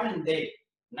 important day,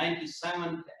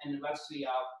 97th anniversary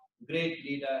of great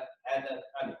leader Heydar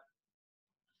Ali.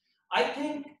 I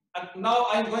think now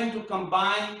I'm going to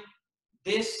combine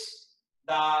the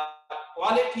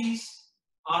qualities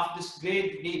of this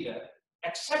great leader,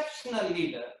 exceptional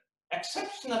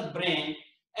brain,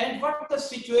 and what the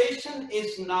situation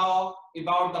is now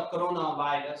about the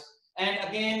coronavirus. And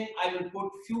again, I will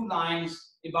put few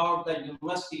lines about the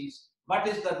universities. What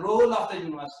is the role of the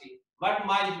university? What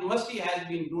my university has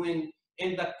been doing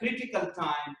in the critical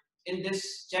time, in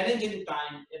this challenging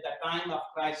time, at the time of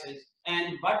crisis,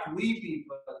 and what we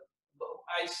people,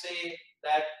 I say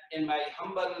that in my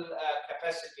humble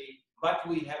capacity, what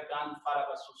we have done for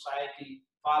our society,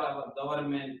 for our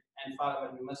government, and for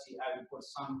our university. I will put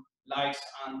some lights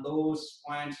on those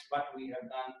points, what we have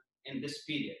done in this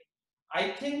period.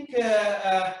 I think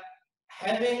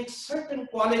having certain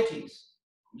qualities,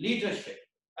 leadership,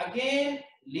 again,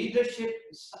 leadership,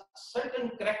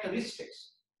 certain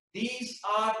characteristics, these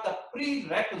are the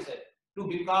prerequisite to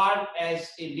be called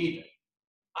as a leader.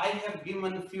 I have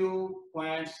given few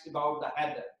points about the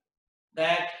Heydar,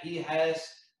 that he has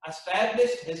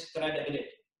established his credibility.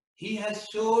 He has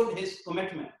showed his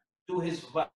commitment to his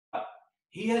work.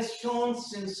 He has shown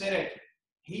sincerity.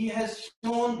 He has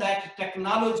shown that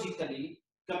technologically,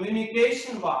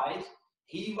 communication-wise,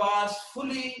 he was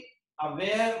fully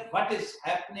aware what is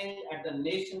happening at the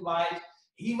nationwide.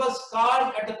 He was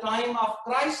called at the time of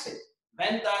crisis,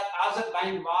 when the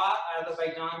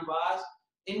Azerbaijan was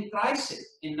in crisis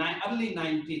in early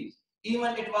 90s.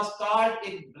 Even it was called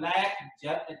a Black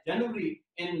January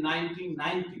in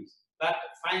 1990s. But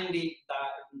finally,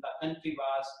 the country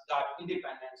got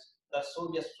independence. The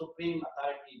Soviet Supreme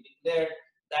Authority declared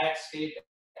that state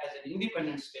as an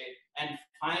independent state, and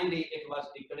finally it was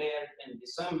declared in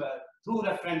December through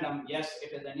referendum, yes,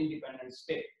 it is an independent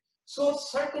state. So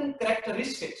certain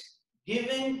characteristics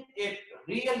giving a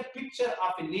real picture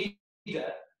of a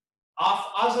leader of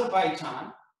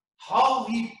Azerbaijan, how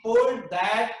he pulled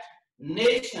that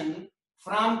nation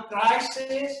from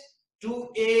crisis to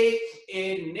a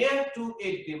near to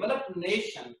a developed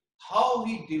nation, how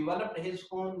he developed his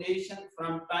own nation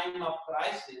from time of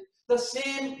crisis. The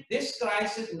same, this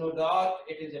crisis, no doubt,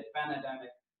 it is a pandemic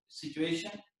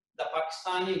situation. The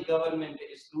Pakistani government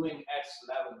is doing its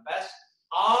level best.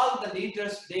 All the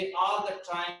leaders, they all the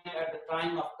time at the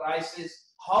time of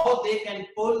crisis, how they can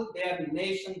pull their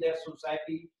nation, their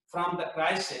society from the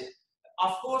crisis.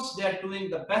 Of course, they are doing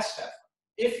the best effort.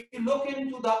 If you look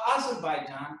into the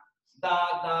Azerbaijan,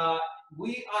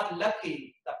 we are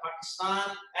lucky, the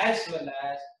Pakistan as well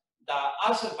as the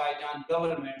Azerbaijan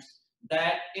governments,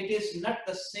 that it is not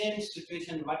the same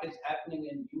situation what is happening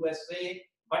in USA,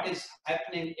 what is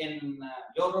happening in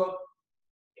Europe.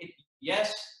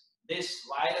 Yes, this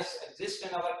virus exists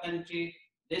in our country.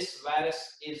 This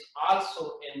virus is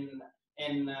also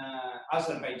in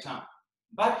Azerbaijan.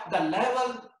 But the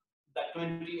level, the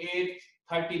 28,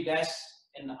 30 deaths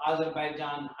in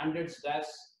Azerbaijan, hundreds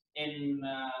deaths in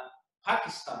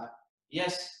Pakistan.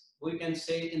 Yes, we can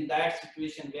say in that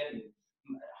situation where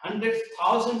hundreds,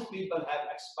 thousands people have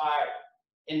expired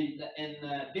in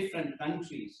different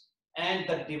countries, and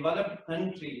the developed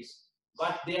countries,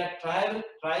 but they are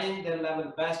trying their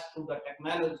level best through the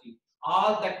technology.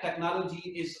 All that technology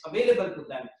is available to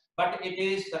them, but it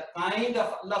is the kind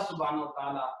of Allah subhanahu wa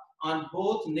ta'ala on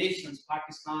both nations,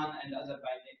 Pakistan and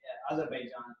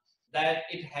Azerbaijan, that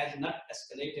it has not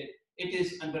escalated. It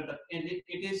is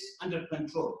under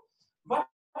control. What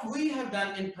we have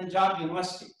done in Punjab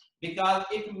University, because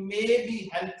it may be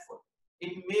helpful,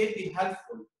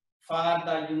 for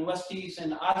the universities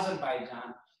in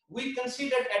Azerbaijan, we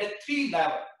considered at a 3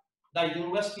 level, the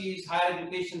universities, higher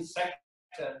education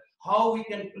sector, how we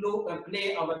can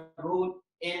play our role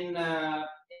in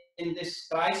this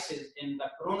crisis, in the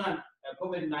Corona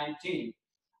COVID-19.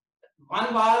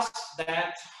 One was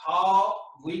that how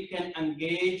we can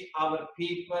engage our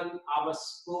people, our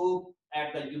school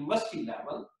at the university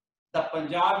level, the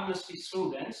Punjab University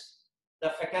students, the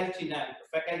faculty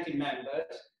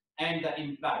members, and the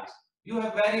employees. You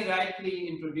have very rightly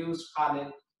introduced,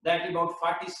 Khalid, that about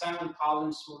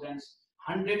 47,000 students,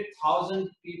 100,000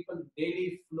 people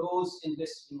daily flows in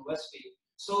this university.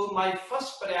 So my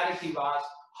first priority was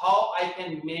how I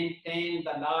can maintain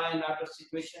the law and order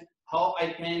situation, how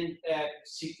I can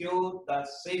secure the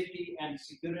safety and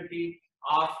security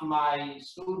of my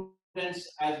students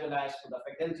as well as to the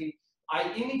faculty.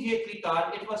 I immediately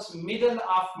thought, it was middle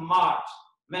of March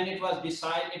when it was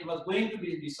decided, it was going to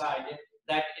be decided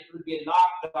that it will be a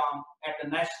lockdown at the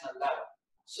national level.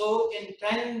 So in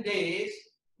 10 days,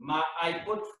 I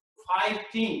put 5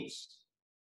 teams,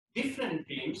 different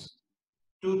teams,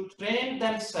 to train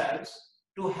themselves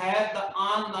to have the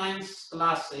online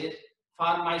classes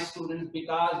for my students,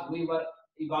 because we were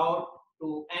about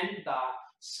to end the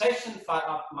session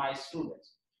of my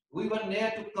students. We were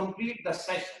near to complete the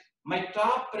session. My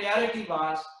top priority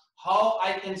was how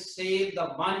I can save the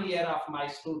 1 year of my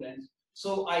students.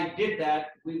 So I did that.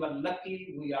 We were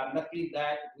lucky, we are lucky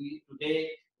that today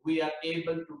we are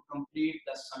able to complete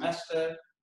the semester.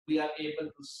 We are able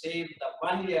to save the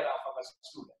 1 year of our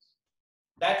students.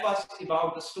 That was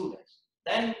about the students.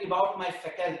 Then about my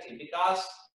faculty, because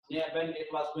when it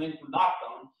was going to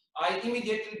lockdown, I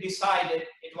immediately decided,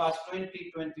 it was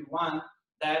 2021,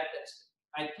 that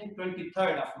I think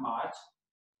 23rd of March,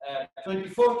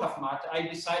 24th of March, I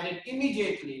decided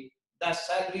immediately the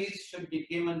salaries should be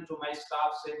given to my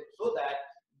staff so that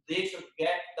they should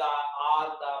get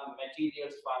all the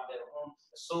materials for their own.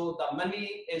 So the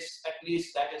money is, at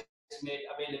least that is made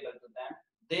available to them.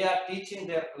 They are teaching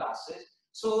their classes.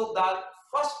 So the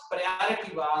first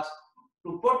priority was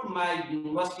to put my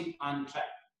university on track.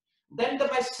 Then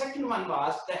my second one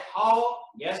was that how,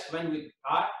 yes, when we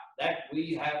thought that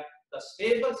we have the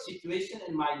stable situation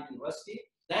in my university,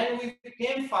 then we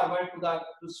came forward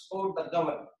to support the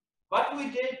government. What we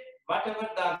did, whatever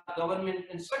the government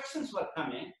instructions were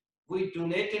coming, we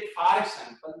donated, for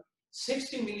example,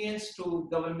 60 millions to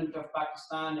government of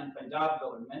Pakistan and Punjab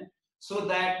government, so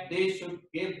that they should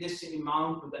give this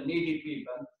amount to the needy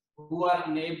people who are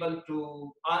unable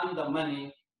to earn the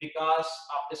money because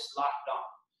of this lockdown.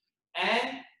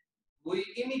 And we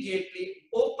immediately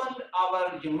opened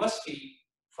our university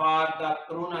for the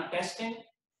corona testing.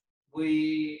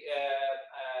 We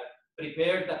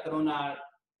prepared the corona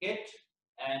kit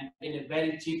and in a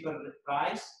very cheaper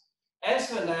price,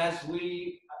 as well as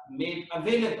we made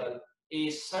available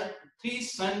 3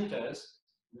 centers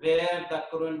where the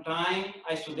quarantine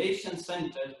isolation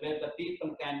centers where the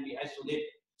people can be isolated.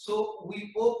 So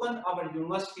we opened our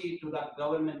university to the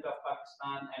government of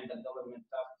Pakistan and the government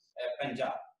of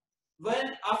Punjab.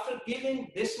 When after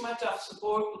giving this much of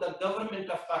support to the government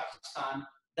of Pakistan,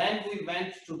 then we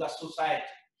went to the society.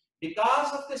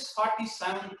 Because of this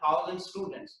 47,000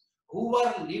 students who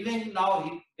were living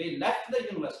now, they left the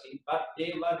university, but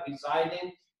they were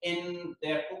residing in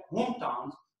their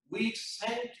hometowns. We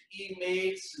sent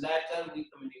emails, letters, we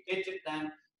communicated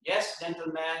them. Yes,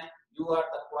 gentlemen, you are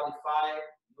the qualified,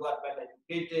 you are well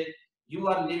educated, you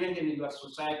are living in your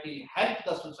society, help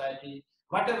the society.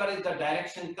 Whatever is the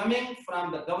direction coming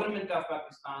from the government of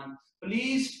Pakistan,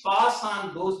 please pass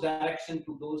on those directions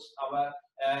to those our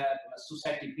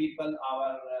society people,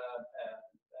 our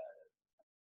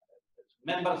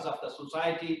members of the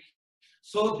society.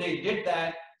 So they did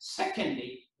that.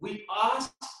 Secondly, we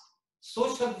asked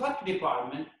social work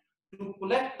department to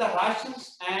collect the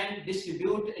rations and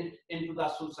distribute it into the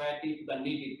society to the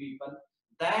needy people.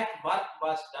 That work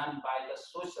was done by the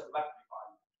social work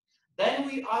department. Then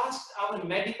we asked our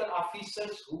medical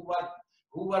officers who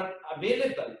were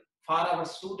available for our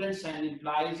students and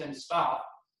employees and staff.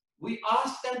 We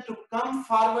asked them to come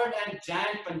forward and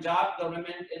join Punjab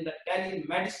government in the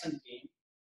telemedicine team.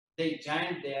 They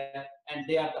joined there and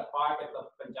they are the part of the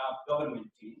Punjab government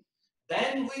team.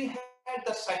 Then we had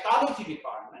the psychology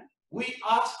department. We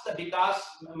asked, because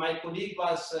my colleague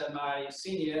was my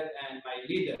senior and my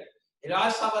leader,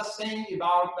 Hirasa was saying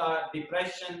about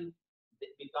depression,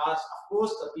 because of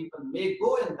course the people may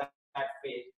go in that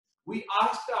phase. We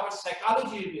asked our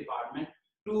psychology department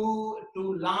to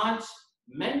launch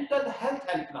mental health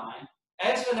helpline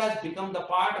as well as become the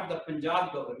part of the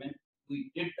Punjab government.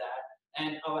 We did that,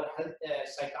 and our health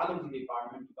psychology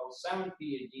department, about 7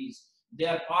 PhDs, they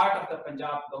are part of the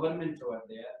Punjab government over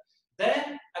there.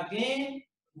 Then again,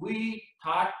 we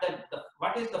thought that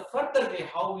what is the further way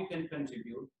how we can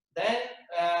contribute. Then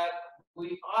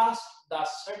we asked the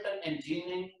certain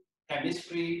engineering,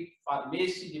 chemistry,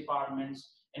 pharmacy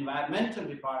departments, environmental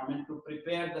department to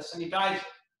prepare the sanitizer.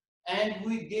 And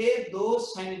we gave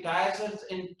those sanitizers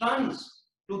in tons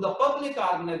to the public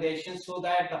organizations so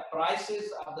that the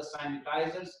prices of the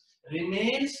sanitizers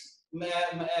remains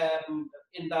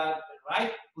in the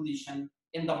right position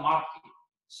in the market.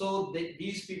 So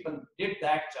these people did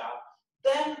that job.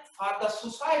 Then for the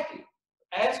society,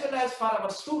 as well as for our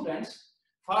students,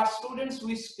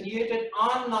 we created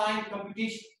online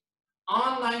competition,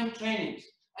 online trainings,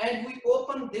 and we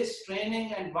opened this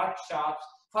training and workshops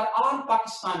for all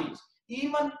Pakistanis.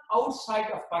 Even outside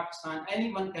of Pakistan,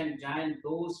 anyone can join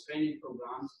those training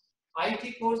programs.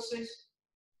 IT courses,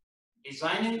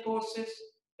 designing courses,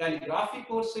 calligraphy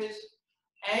courses,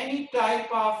 any type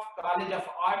of college of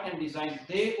art and design,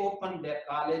 they open their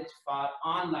college for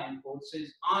online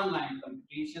courses, online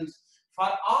competitions for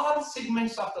all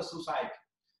segments of the society.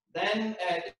 Then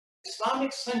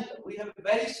Islamic Center, we have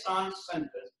very strong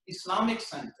centers, Islamic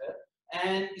Center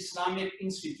and Islamic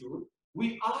Institute.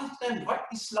 We ask them what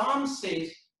Islam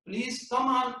says, please come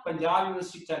on Punjab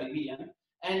University television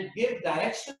and give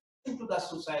direction to the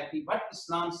society, what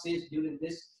Islam says during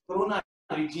this Corona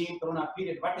regime, Corona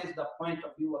period, what is the point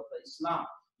of view of the Islam,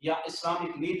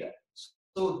 Islamic leader.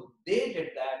 So they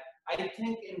did that. I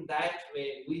think in that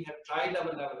way, we have tried our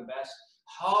level best,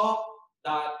 how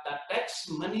the tax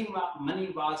money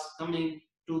was coming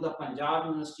to the Punjab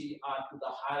University or to the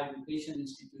higher education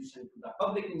institution, to the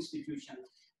public institution.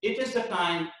 It is the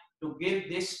time to give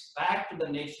this back to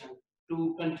the nation,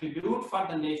 to contribute for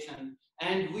the nation.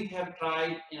 And we have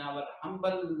tried in our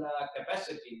humble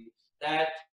capacity that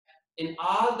in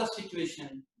all the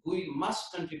situation, we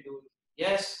must contribute.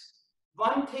 Yes,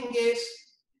 one thing is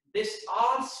this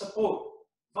all support,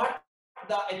 what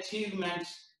the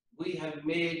achievements we have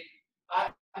made.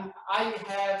 I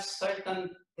have certain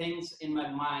things in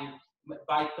my mind.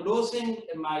 By closing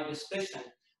my discussion,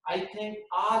 I think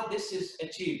all this is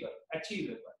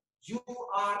achievable. You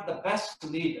are the best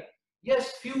leader.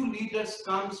 Yes, few leaders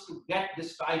comes to get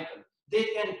this title. They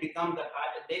can become the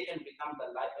title, they can become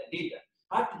the leader.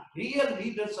 But real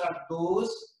leaders are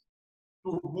those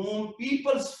to whom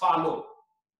peoples follow.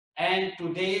 And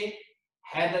today,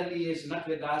 Heydar is not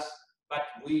with us, but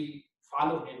we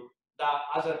follow him. The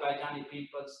Azerbaijani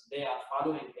peoples, they are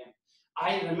following him.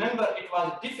 I remember it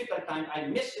was a difficult time. I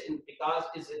missed it because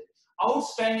it's an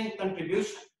outstanding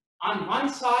contribution. On one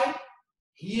side,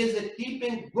 he is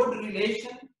keeping good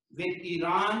relation with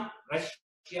Iran,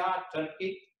 Russia,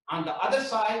 Turkey. On the other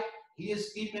side, he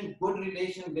is keeping good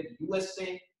relation with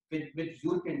USA, with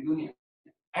European Union.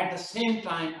 At the same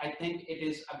time, I think it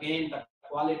is again the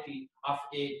quality of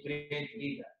a great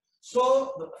leader.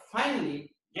 So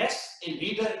finally, yes, a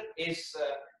leader is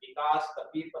because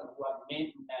the people who are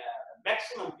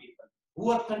maximum people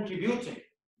who are contributing,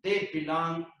 they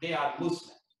are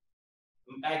Muslims.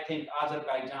 I think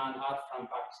Azerbaijan are from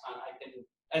Pakistan. I can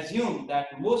assume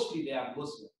that mostly they are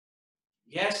Muslim.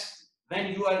 Yes,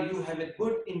 when you have a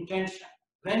good intention,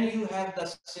 when you have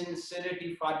the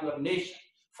sincerity for your nation,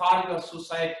 for your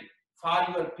society, for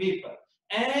your people,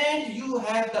 and you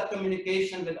have the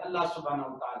communication with Allah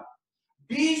subhanahu wa ta'ala,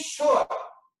 be sure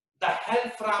the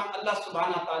help from Allah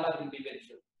subhanahu wa ta'ala will be with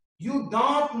you. You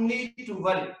don't need to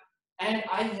worry. And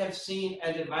I have seen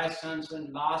as a vice chancellor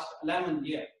in last 11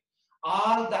 years,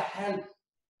 all the help,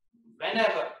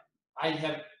 whenever I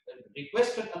have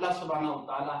requested Allah subhanahu wa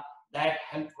ta'ala, that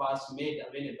help was made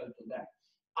available to them.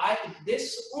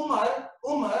 This Umar,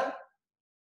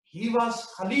 he was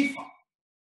Khalifa.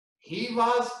 He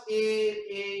was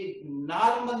a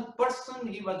normal person.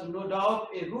 He was no doubt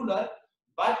a ruler,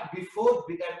 but before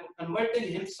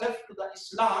converting himself to the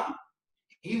Islam,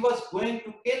 he was going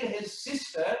to kill his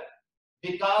sister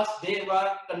because they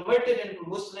were converted into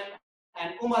Muslim,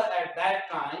 and Umar at that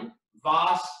time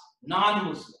was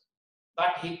non-Muslim.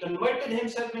 But he converted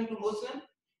himself into Muslim.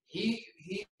 He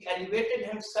elevated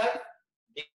himself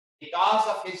because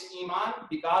of his iman,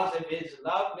 because of his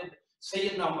love with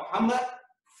Sayyidina Muhammad.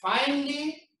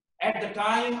 Finally, at the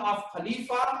time of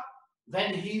Khalifa,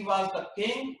 when he was the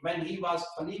king, when he was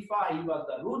Khalifa, he was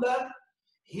the ruler,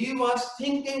 he was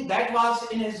thinking, that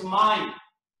was in his mind,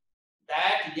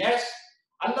 that yes,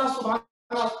 Allah subhanahu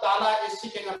wa ta'ala is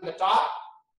sitting on the top,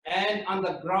 and on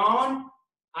the ground,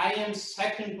 I am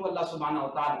second to Allah subhanahu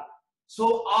wa ta'ala.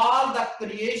 So all the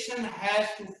creation has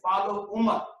to follow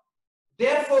Umar.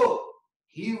 Therefore,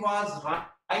 he was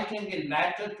writing a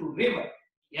letter to river.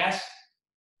 Yes,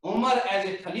 Umar as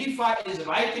a Khalifa is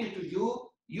writing to you,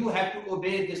 you have to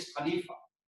obey this Khalifa.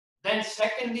 Then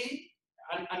secondly,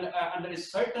 under a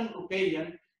certain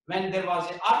occasion, when there was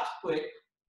an earthquake,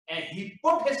 and he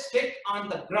put his stick on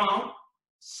the ground,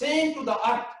 saying to the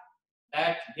earth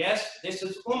that yes, this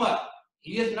is Umar.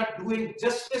 He is not doing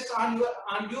justice on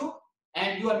you,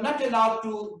 and you are not allowed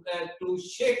to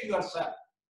shake yourself.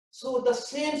 So the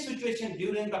same situation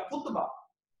during the khutbah,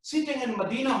 sitting in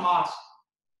Medina Mosque,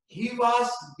 he was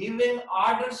giving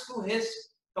orders to his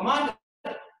commander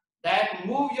that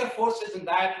move your forces in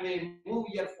that way, move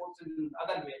your forces in the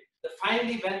other way.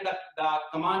 Finally, when the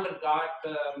commander got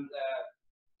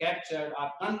captured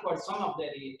or conquered some of the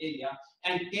area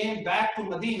and came back to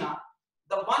Medina,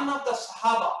 one of the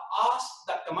Sahaba asked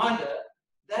the commander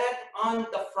that on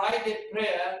the Friday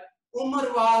prayer,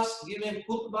 Umar was giving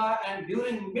khutbah, and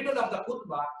during middle of the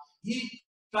khutbah, he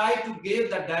tried to give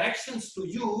the directions to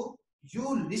you.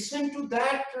 You listen to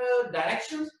that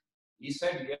directions? He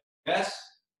said, yes,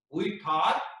 we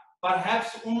thought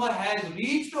perhaps Umar has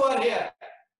reached over here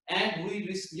and we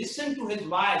listen to his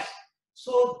voice.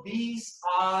 So these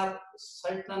are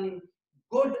certain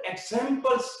good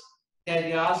examples.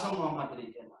 Quaid-e-Azam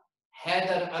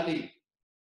Heydar Ali,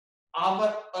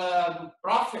 our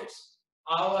prophets,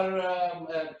 our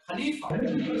Khalifa.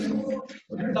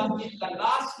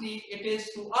 Lastly, it is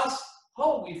to us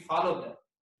how we follow them.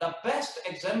 The best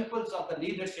examples of the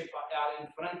leadership are in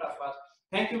front of us.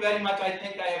 Thank you very much. I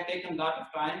think I have taken a lot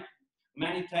of time.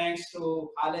 Many thanks to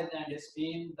Khalid and his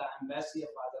team, the Embassy of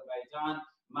Azerbaijan,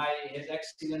 His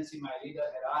Excellency, my leader,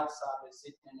 Heydar Sahib is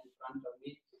sitting in front of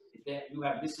me. You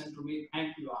have listened to me.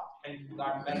 Thank you all. Thank you.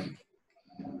 God bless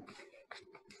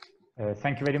you.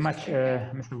 Thank you very much,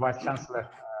 Mr. Vice Chancellor,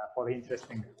 for the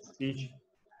interesting speech.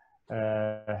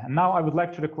 Now I would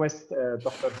like to request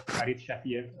Dr. Khalid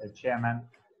Shafiev, Chairman,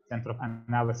 Center of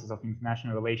Analysis of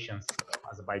International Relations of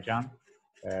Azerbaijan.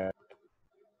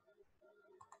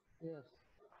 Yes.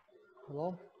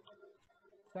 Hello.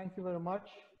 Thank you very much.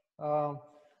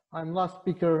 I'm last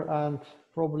speaker, and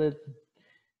probably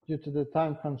due to the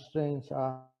time constraints,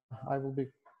 I will be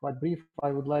quite brief.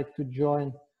 I would like to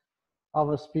join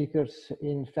our speakers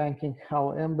in thanking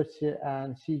our embassy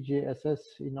and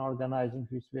CGSS in organizing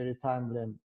this very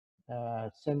timely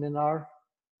seminar.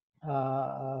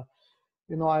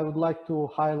 I would like to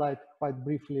highlight quite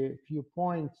briefly a few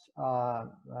points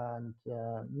and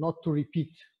not to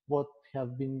repeat what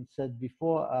have been said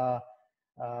before.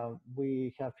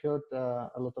 We have heard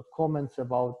a lot of comments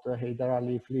about Heydar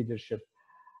Aliyev leadership.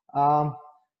 There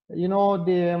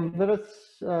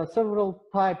are several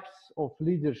types of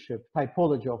leadership,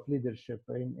 typology of leadership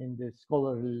in the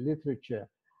scholarly literature,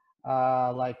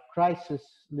 like crisis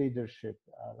leadership.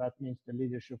 That means the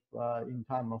leadership in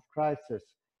time of crisis.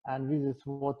 And this is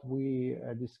what we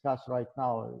discuss right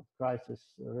now, crisis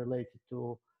related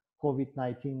to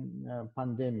COVID-19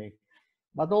 pandemic.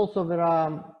 But also there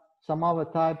are some other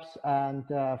types, and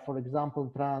for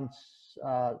example,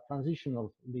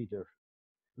 transitional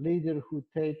leader who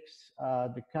takes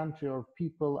the country or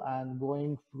people and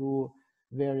going through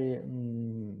very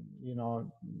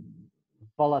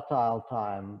volatile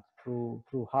time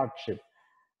through hardship.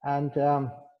 And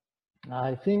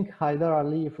I think Heydar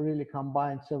Aliyev really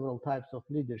combined several types of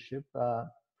leadership,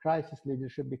 crisis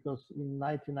leadership, because in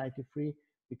 1993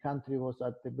 the country was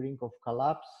at the brink of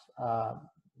collapse.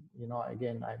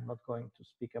 Again, I'm not going to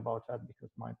speak about that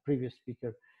because my previous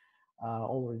speaker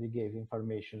already gave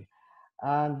information.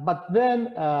 But then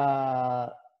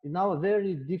in our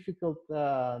very difficult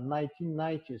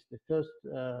 1990s, the first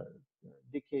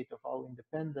decade of our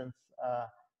independence,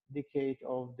 decade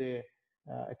of the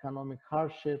economic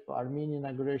hardship, Armenian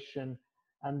aggression,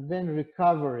 and then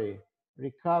recovery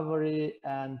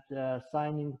and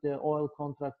signing the oil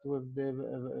contract with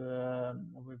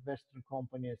Western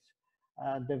companies,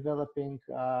 developing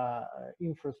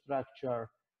infrastructure,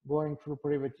 going through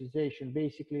privatization.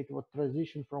 Basically, it was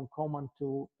transition from common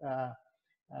to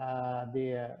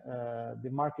the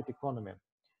market economy.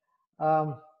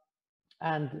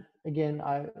 And again,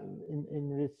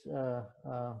 in this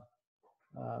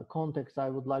context, I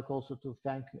would like also to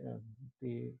thank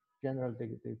the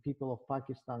people of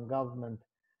Pakistan government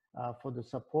for the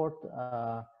support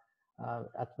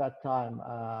at that time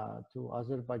to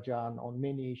Azerbaijan on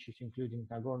many issues, including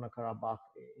Nagorno-Karabakh.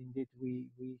 Indeed, we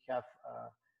have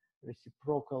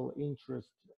reciprocal interest,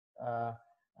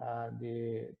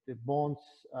 the bonds,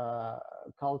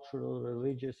 cultural,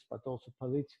 religious, but also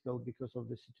political, because of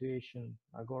the situation,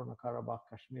 Nagorno-Karabakh,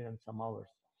 Kashmir, and some others.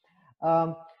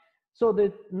 So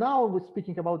that now we're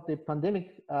speaking about the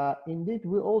pandemic. Indeed,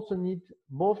 we also need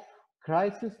both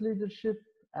crisis leadership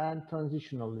and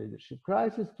transitional leadership.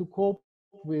 Crisis to cope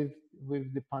with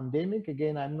the pandemic.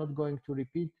 Again, I'm not going to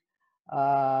repeat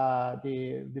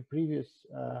the previous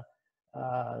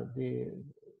the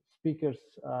speakers,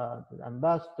 the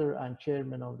ambassador and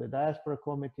chairman of the diaspora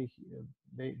committee.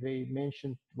 They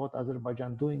mentioned what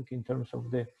Azerbaijan doing in terms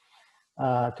of the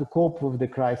to cope with the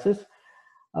crisis,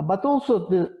 but also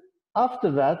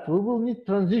after that we will need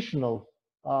transitional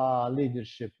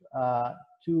leadership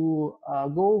to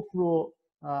go through.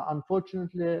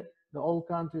 Unfortunately, all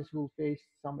countries will face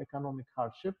some economic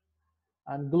hardship,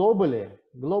 and globally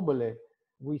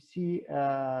we see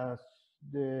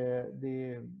the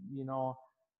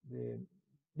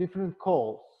different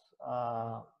calls.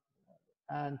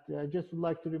 And I just would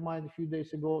like to remind, a few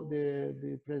days ago,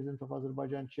 the president of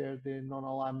Azerbaijan chaired the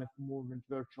Non-Alignment Movement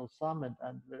Virtual Summit,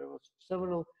 and there was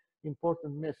several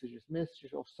important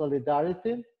messages of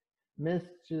solidarity,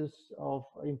 messages of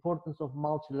importance of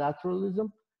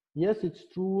multilateralism. Yes, it's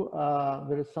true,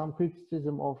 there is some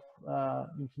criticism of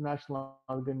international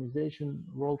organizations,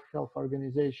 World Health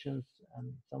Organizations,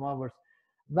 and some others.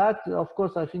 That, of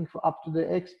course, I think up to the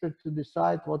expert to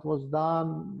decide what was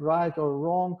done right or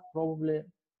wrong. Probably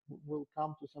will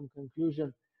come to some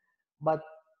conclusion. But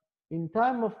in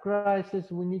time of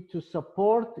crisis, we need to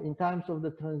support. In times of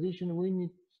the transition, we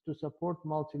need to support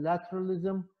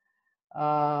multilateralism,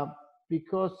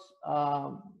 because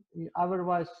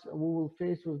otherwise we will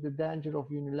face with the danger of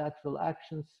unilateral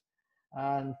actions,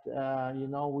 and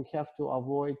we have to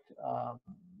avoid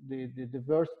the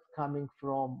worst coming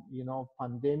from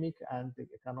pandemic and the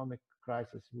economic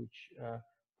crisis, which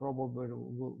probably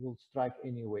will strike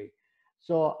anyway.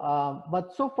 So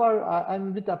but so far I'm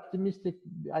a bit optimistic.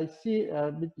 I see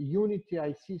a bit unity,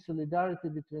 I see solidarity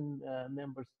between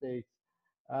member states,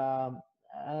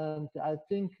 and I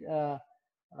think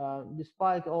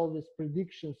despite all these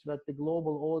predictions that the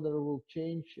global order will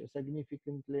change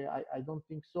significantly, I don't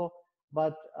think so.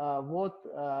 But what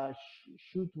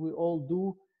should we all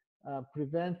do?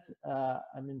 Prevent,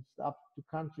 I mean, it's up to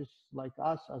countries like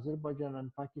us, Azerbaijan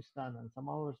and Pakistan and some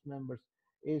other members,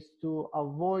 is to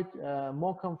avoid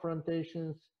more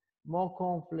confrontations, more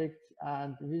conflicts,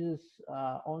 and this is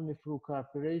only through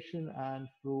cooperation and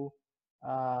through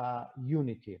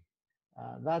unity.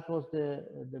 That was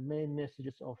the main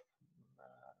messages of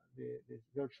this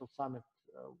virtual summit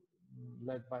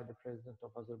led by the president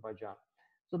of Azerbaijan.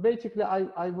 So basically,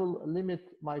 I will limit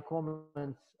my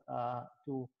comments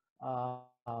to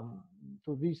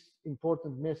these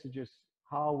important messages: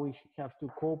 how we have to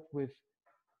cope with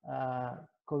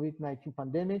COVID-19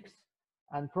 pandemics,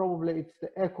 and probably it's the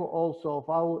echo also of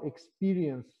our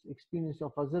experience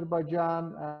of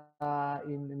Azerbaijan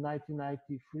in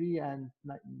 1993 and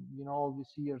all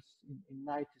these years in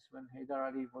 90s when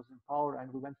Heydar Aliyev was in power,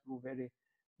 and we went through very,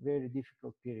 very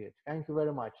difficult period. Thank you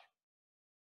very much.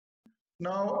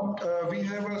 Now we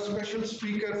have a special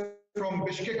speaker from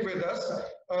Bishkek with us.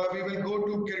 We will go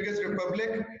to Kyrgyz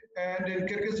Republic. And in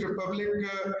Kyrgyz Republic,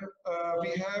 we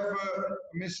have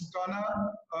Ms. Kana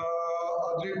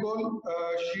Adrikol.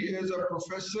 She is a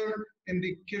professor in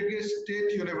the Kyrgyz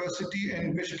State University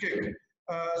in Bishkek.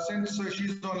 Since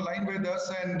she's online with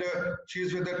us and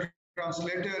she's with the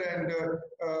translator, and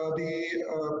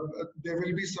there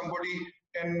will be somebody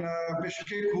in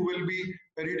Bishkek who will be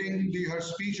reading her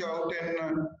speech out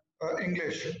in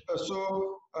English.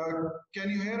 Can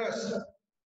you hear us?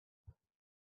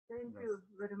 Thank you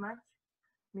very much,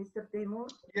 Mr. Taimur.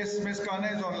 Yes, Ms. Kana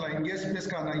is online. Yes, Ms.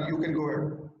 Kana, you can go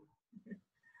ahead.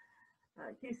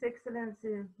 His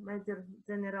Excellency Major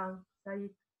General Said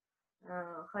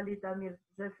Khalid Amir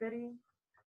Jafari,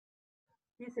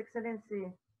 His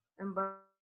Excellency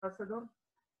Ambassador,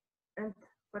 and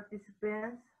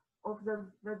participants of the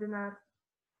webinar,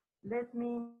 let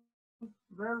me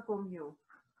welcome you.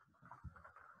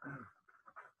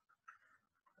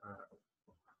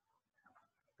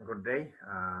 Good day.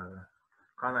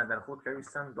 Khalid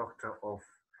Kyrgyzstan, Doctor of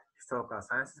Historical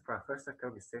Sciences, Professor,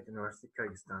 Kyrgyz State University,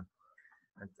 Kyrgyzstan.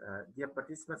 And dear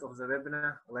participants of the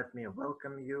webinar, let me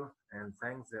welcome you and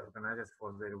thank the organizers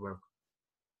for their work.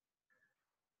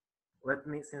 Let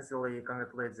me sincerely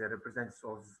congratulate the representatives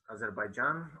of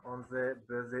Azerbaijan on the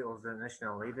birthday of the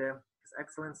national leader, His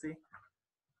Excellency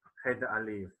Heydar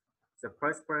Aliyev. The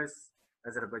prosperous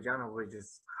Azerbaijan, which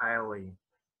is highly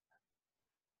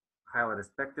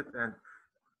respected and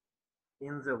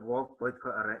in the world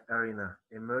political arena,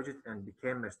 emerged and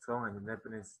became a strong and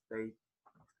independent state,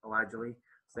 largely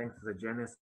thanks to the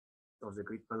genius of the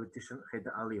great politician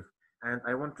Heydar Aliyev. And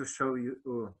I want to show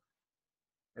you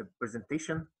a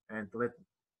presentation, and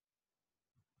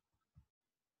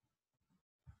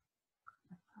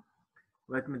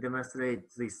let me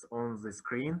demonstrate this on the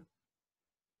screen.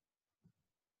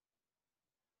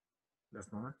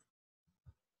 Just a moment.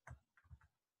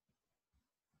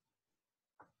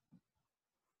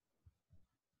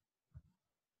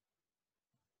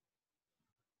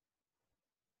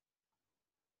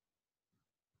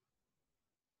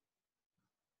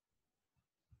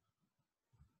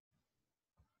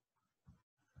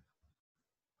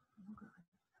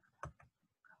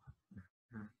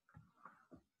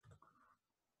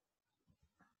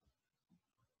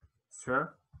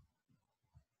 Sure.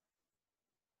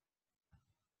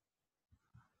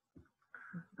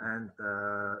 And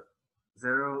the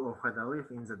role of Heydar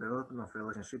Aliyev in the development of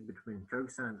relationship between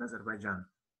Kyrgyzstan and Azerbaijan.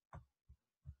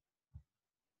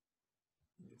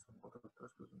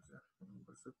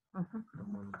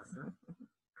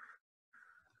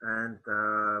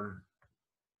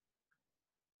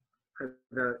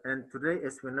 And today,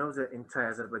 as we know, the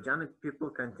entire Azerbaijani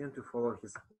people continue to follow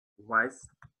his wise,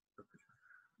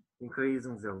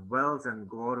 increasing the wealth and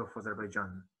glory of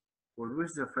Azerbaijan. We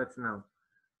wish the fraternal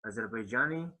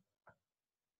Azerbaijani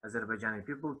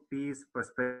people peace,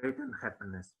 prosperity, and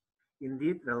happiness.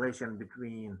 Indeed, relations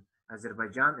between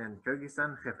Azerbaijan and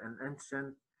Kyrgyzstan have an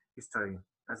ancient history.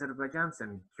 Azerbaijan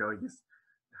and Kyrgyz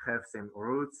have same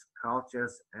roots,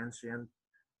 cultures, ancient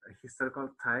historical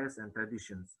ties, and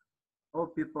traditions. All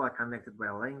people are connected by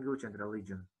language and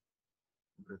religion.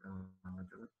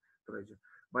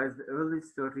 By the early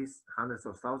 30s, hundreds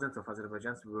of thousands of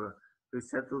Azerbaijans were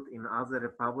resettled in other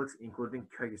republics, including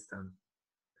Kyrgyzstan.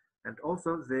 And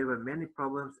also, there were many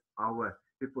problems. Our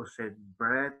people shared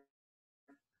bread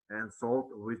and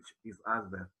salt, which is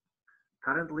Azber.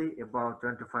 Currently, about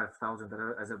 25,000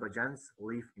 Azerbaijanis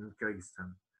live in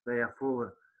Kyrgyzstan. They are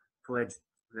full-fledged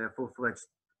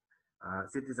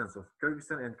citizens of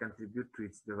Kyrgyzstan and contribute to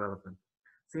its development.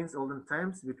 Since olden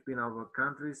times, between our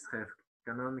countries have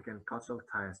economic and cultural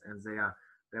ties, and they are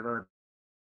developing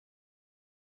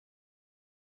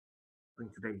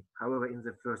today. However, in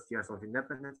the first years of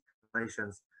independence,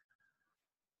 relations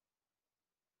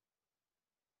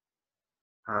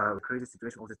create a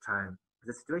situation all the time.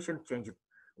 The situation changed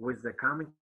with the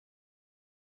coming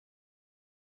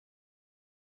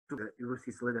to the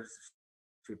Ulysses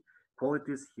leadership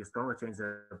qualities. He strongly changed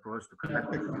the approach to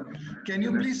conduct. Can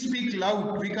you please speak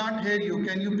loud? We can't hear you.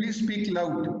 Can you please speak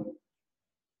loud?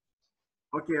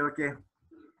 Okay.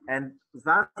 And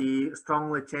that he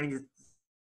strongly changed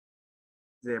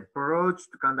the approach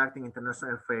to conducting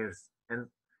international affairs, and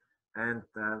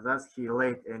thus he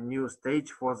laid a new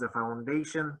stage for the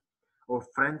foundation of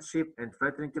friendship and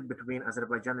fraternity between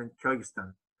Azerbaijan and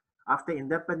Kyrgyzstan. After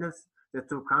independence, the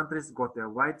two countries got a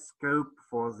wide scope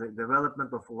for the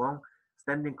development of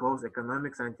long-standing close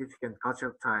economic, scientific, and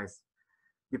cultural ties.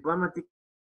 Diplomatic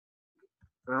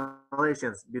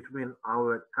relations between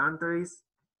our countries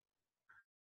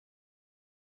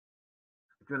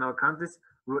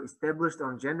were established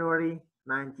on January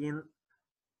 19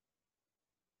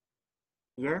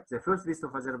 the first visit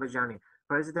of Azerbaijani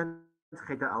President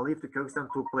Heydar Aliyev to Kyrgyzstan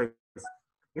took place.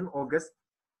 In August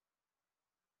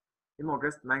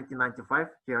 1995,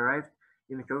 he arrived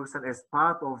in Kyrgyzstan as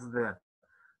part of the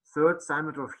third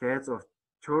summit of heads of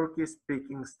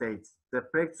Turkish-speaking states. The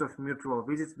practice of mutual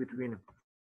visits between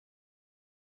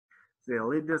the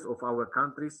leaders of our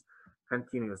countries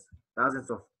continues. Dozens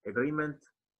of agreements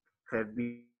have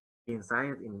been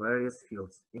signed in various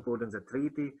fields, including the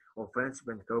Treaty of Friendship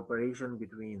and Cooperation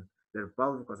between the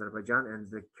Republic of Azerbaijan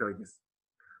and the Kyrgyz.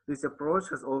 This approach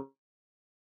has also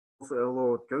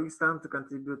allowed Kyrgyzstan to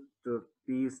contribute to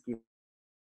peacekeeping.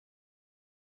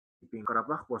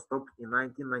 Karabakh was stopped in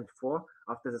 1994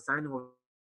 after the signing of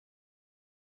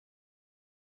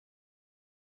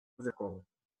the Congo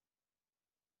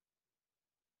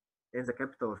in the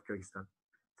capital of Kyrgyzstan.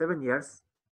 7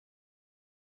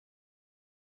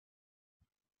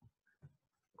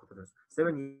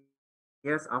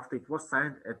 years after it was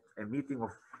signed at a meeting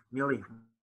of Milli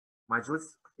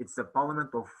Majlis, it's the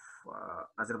parliament of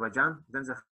Azerbaijan, then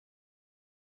the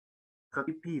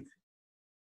repeat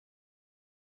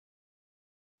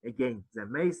again. The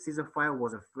May ceasefire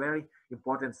was a very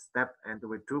important step and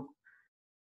we took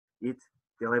it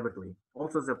deliberately.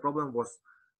 Also, the problem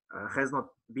has not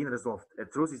been resolved. A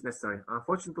truce is necessary.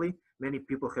 Unfortunately, many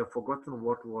people have forgotten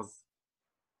what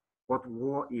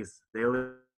war is. They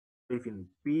live in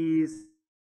peace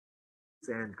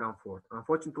and comfort.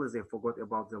 Unfortunately, they forgot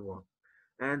about the war.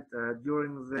 And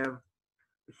during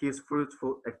his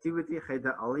fruitful activity,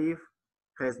 Heydar Aliyev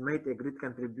has made a great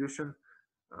contribution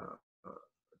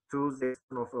to the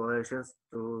expansion of relations,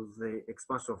 to the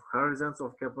expansion of horizons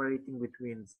of cooperating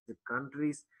between the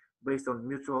countries based on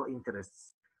mutual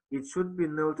interests. It should be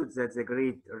noted that the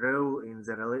great role in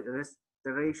the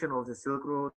restoration of the Silk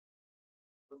Road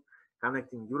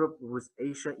connecting Europe with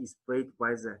Asia is played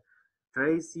by the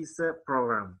TRACIS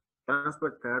program,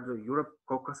 Transport Corridor Europe,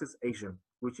 Caucasus, Asia,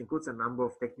 which includes a number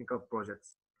of technical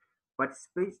projects.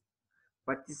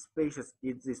 Participation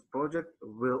in this project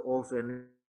will also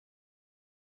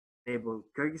enable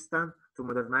Kyrgyzstan to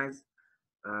modernize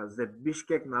the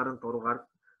Bishkek-Naryn-Torugar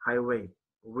highway,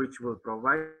 which will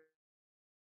provide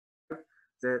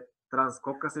the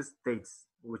Transcaucasus states,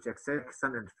 which access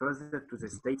Kyrgyzstan and further to the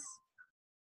states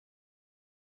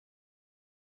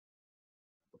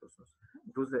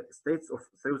of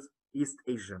Southeast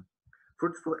Asia.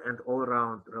 Fruitful and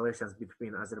all-round relations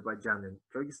between Azerbaijan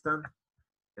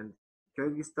and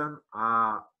Kyrgyzstan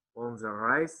are on the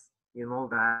rise in all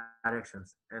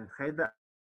directions, and Heydar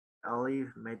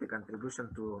Aliyev made a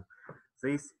contribution to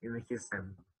this in his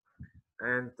time.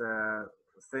 And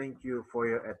thank you for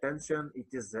your attention. It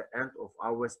is the end of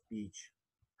our speech.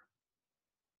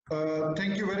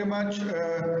 Thank you very much.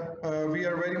 We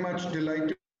are very much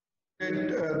delighted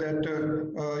that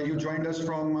you joined us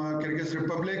from Kyrgyz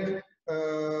Republic,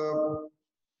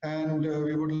 and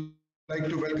we would like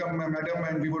to welcome Madam,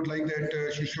 and we would like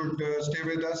that she should stay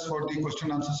with us for the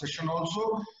question answer session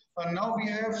also. Now we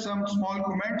have some small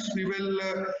comments. We will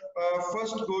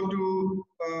first go to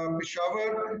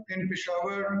Peshawar. In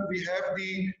Peshawar, we have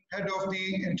the head of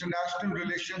the International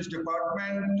Relations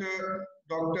Department,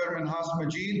 Dr. Minhas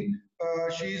Majid.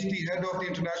 She is the head of the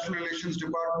International Relations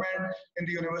Department in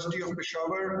the University of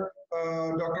Peshawar.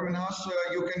 Dr. Minhas,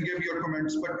 you can give your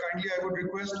comments, but kindly I would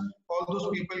request all those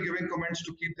people giving comments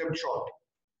to keep them short.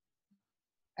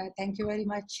 Thank you very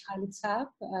much, Khalid Saab.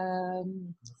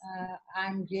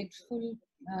 I'm grateful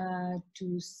to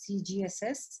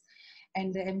CGSS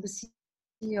and the Embassy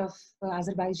of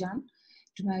Azerbaijan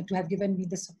to have given me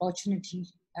this opportunity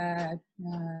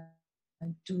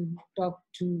to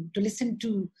listen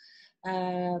to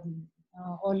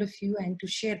all of you and to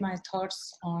share my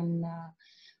thoughts on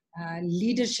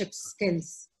leadership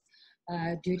skills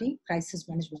during crisis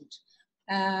management.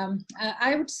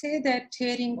 I would say that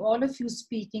hearing all of you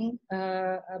speaking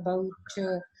about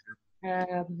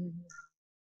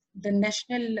the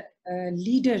national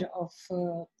leader of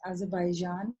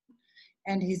Azerbaijan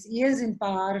and his years in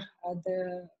power,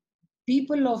 the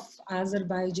people of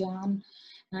Azerbaijan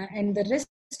and the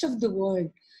rest of the world,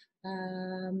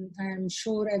 I'm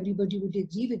sure everybody would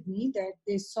agree with me that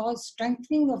they saw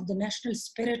strengthening of the national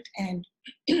spirit and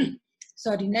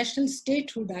national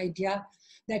statehood idea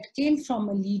that came from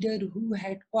a leader who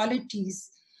had qualities,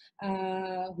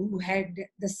 who had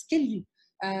the skill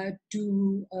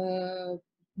to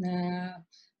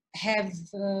have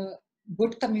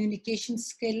good communication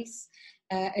skills,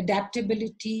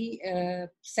 adaptability,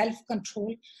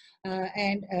 self-control,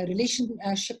 and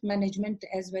relationship management,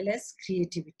 as well as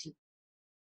creativity.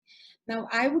 Now,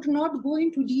 I would not go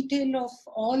into detail of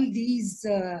all these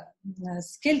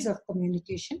skills of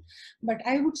communication, but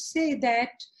I would say that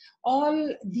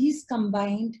all these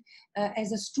combined,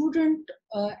 as a student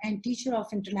and teacher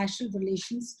of international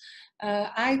relations,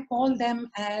 I call them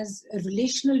as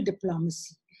relational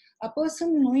diplomacy. A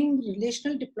person knowing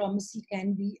relational diplomacy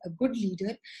can be a good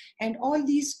leader, and all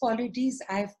these qualities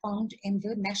I found in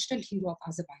the national hero of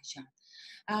Azerbaijan.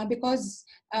 Because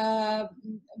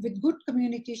with good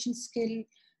communication skill,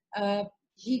 a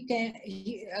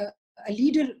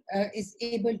leader is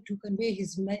able to convey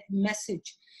his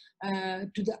message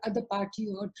to the other party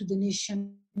or to the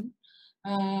nation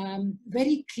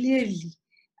very clearly.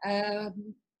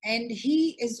 And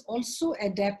he is also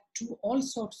adept to all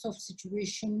sorts of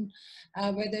situations,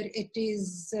 whether it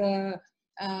is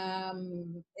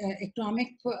economic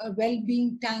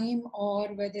well-being time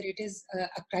or whether it is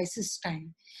a crisis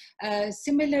time.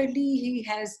 Similarly, he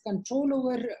has control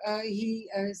over, he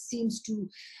seems to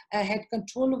had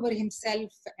control over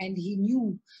himself, and he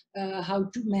knew how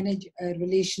to manage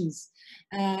relations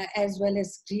as well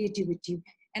as creativity.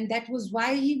 And that was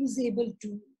why he was able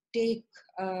to take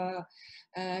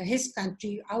his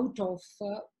country out of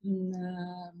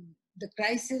the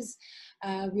crisis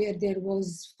where there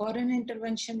was foreign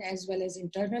intervention as well as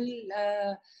internal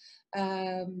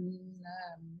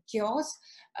chaos,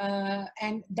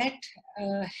 and that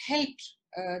helped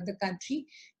the country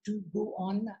to go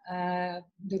on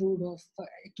the road of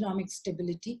economic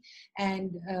stability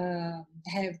and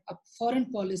have a foreign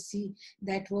policy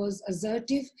that was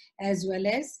assertive as well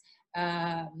as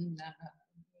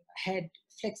had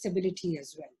flexibility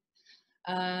as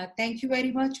well. Thank you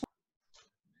very much.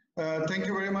 Thank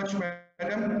you very much,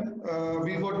 madam.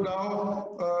 We would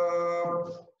now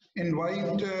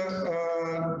invite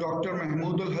Dr.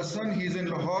 Mahmood Al Hassan. He's in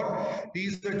Lahore.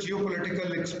 He's a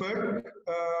geopolitical expert.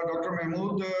 Dr.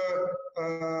 Mahmood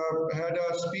had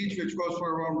a speech which was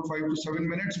for around 5 to 7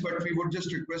 minutes, but we would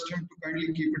just request him to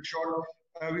kindly keep it short.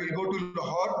 We will go to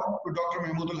Lahore to Dr.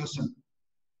 Mahmood Al Hassan.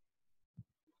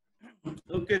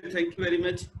 Okay, thank you very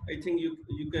much. I think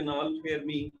you can all hear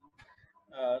me.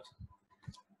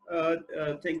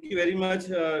 Thank you very much.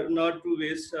 Not to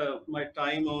waste my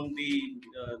time on the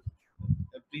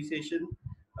appreciation.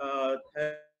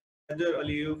 Heydar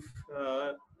Aliyev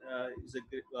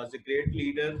was a great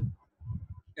leader,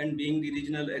 and being the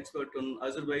regional expert on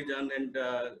Azerbaijan and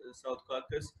South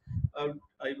Caucasus,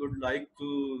 I would like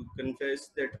to confess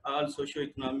that all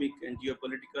socio-economic and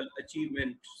geopolitical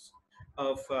achievements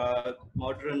of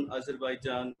modern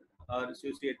Azerbaijan are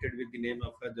associated with the name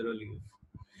of Heydar Aliyev.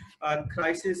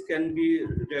 Crisis can be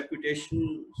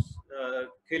reputation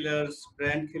killers,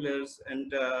 brand killers,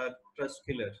 and trust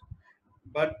killers.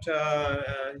 But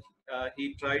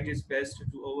he tried his best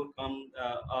to overcome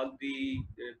all the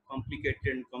complicated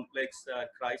and complex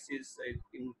crises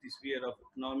in the sphere of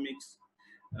economics,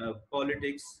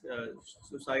 politics,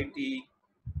 society,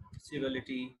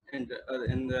 civility, and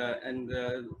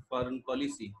foreign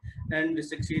policy, and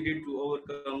succeeded to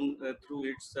overcome through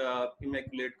its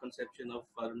immaculate conception of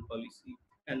foreign policy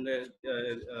and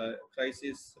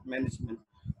crisis management.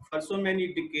 For so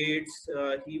many decades,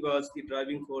 he was the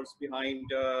driving force behind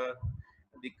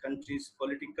the country's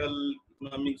political,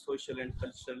 economic, social, and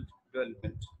cultural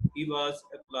development. He was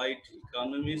applied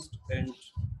economist and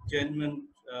genuine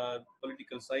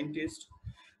political scientist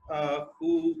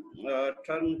who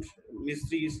turned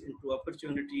miseries into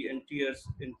opportunity and tears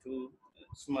into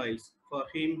smiles. For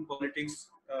him, politics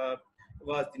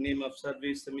was the name of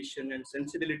service, submission, and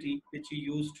sensibility, which he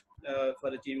used for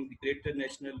achieving the greater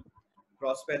national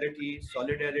prosperity,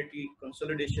 solidarity,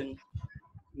 consolidation,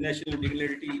 national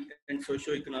dignity, and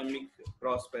socio-economic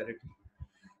prosperity.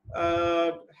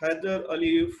 Heydar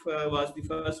Aliyev was the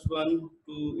first one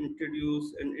to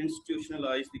introduce and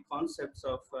institutionalize the concepts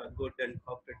of good and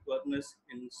corporate governance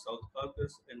in South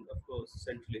Caucasus and, of course,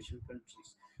 Central Asian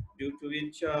countries, due to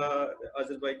which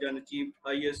Azerbaijan achieved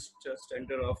highest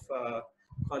standard of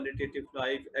qualitative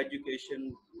life,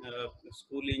 education,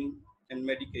 schooling, and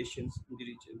medications in the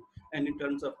region. And in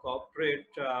terms of corporate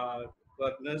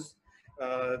governance,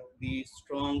 the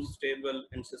strong, stable,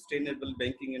 and sustainable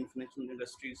banking and financial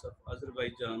industries of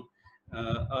Azerbaijan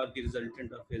are the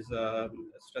resultant of his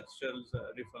structural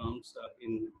reforms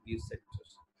in these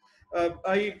sectors.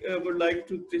 I would like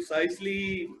to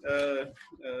precisely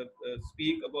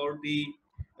speak about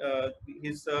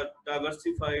his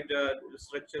diversified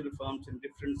structural reforms in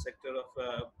different sectors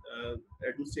of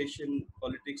administration,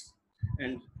 politics,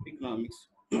 and economics.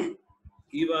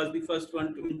 He was the first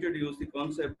one to introduce the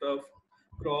concept of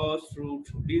cross-route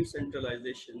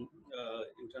decentralization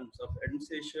in terms of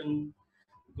administration,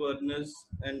 governance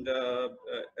and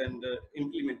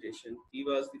implementation. He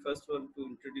was the first one to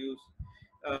introduce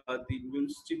the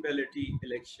municipality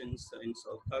elections in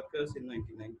South Caucasus in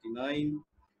 1999.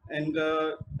 And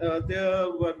there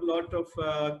were a lot of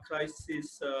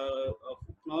crises of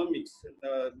economics,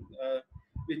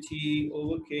 which he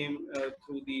overcame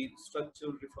through the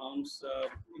structural reforms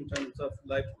in terms of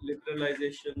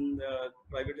liberalization,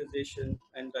 privatization,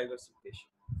 and diversification.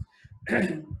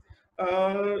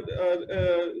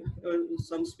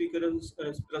 Some speakers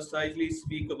precisely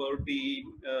speak about the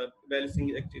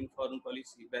Balancing Act in foreign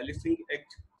policy. Balancing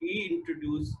Act, he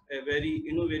introduced a very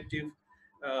innovative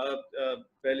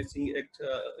Balancing Act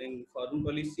in foreign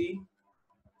policy,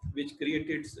 which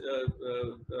created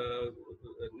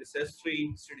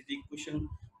necessary strategic cushion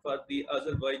for the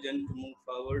Azerbaijan to move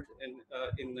forward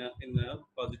in a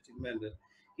positive manner.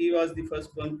 He was the first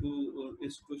one to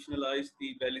institutionalize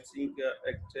the Balancing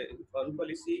Act in foreign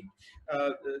policy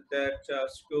that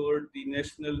secured the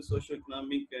national,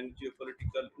 socio-economic, and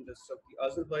geopolitical interests of the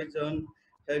Azerbaijan,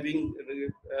 having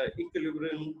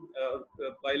equilibrium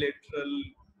bilateral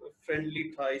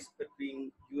friendly ties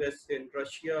between US and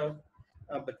Russia,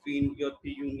 between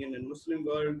European Union and Muslim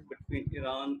world, between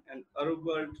Iran and Arab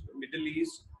world, Middle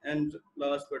East, and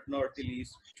last but not the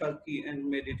least, Turkey and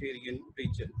Mediterranean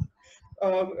region.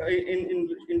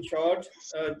 In short,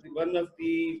 one of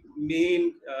the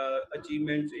main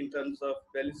achievements in terms of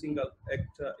Balancing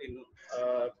Act in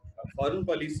foreign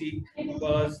policy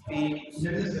was the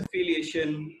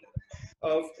affiliation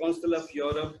of Council of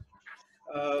Europe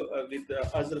with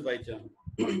Azerbaijan.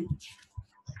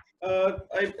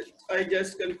 I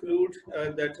just conclude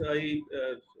that I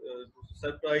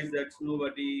surprised that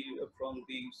nobody from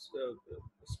these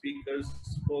speakers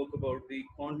spoke about the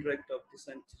contract of the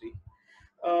century.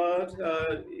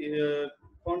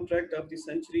 Contract of the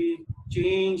century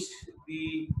changed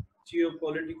the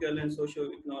geopolitical and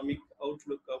socio-economic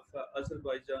outlook of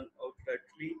Azerbaijan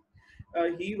outrightly.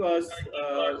 He was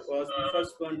the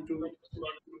first one to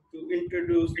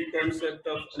introduce the concept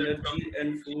of energy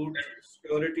and food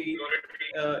security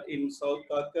in South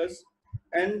Caucasus,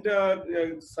 and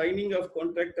signing of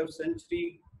contract of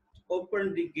century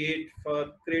opened the gate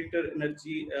for greater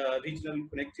energy, regional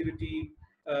connectivity,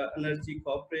 energy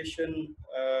cooperation,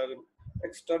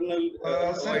 external.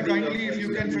 Sir, kindly, if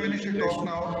you can finish it off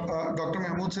now, Dr.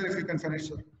 Mahmood, sir, if you can finish,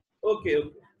 sir. Okay.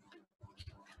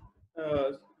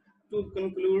 To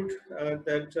conclude,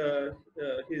 that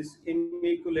his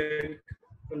immaculate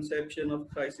conception of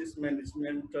crisis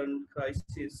management turned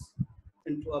crisis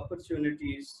into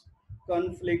opportunities,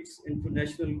 conflicts into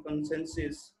national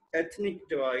consensus, ethnic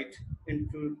divide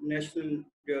into national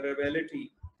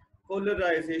durability,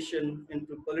 polarization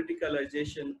into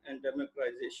politicalization and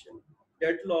democratization,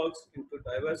 deadlocks into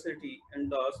diversity,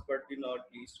 and last but not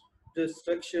least,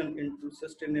 destruction into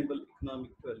sustainable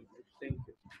economic development. Thank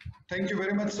you. Thank you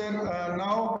very much, sir.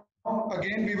 Now,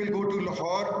 again, we will go to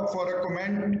Lahore for a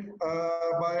comment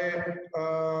by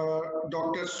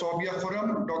Dr. Sobia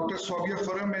Khurram. Dr. Sobia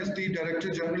Khurram is the Director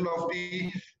General of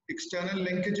the External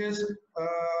Linkages.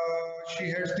 She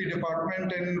heads the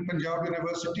department in Punjab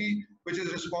University, which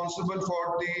is responsible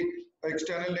for the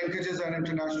external linkages and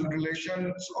international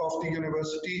relations of the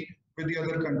university with the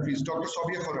other countries. Dr.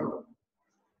 Sobia Khurram.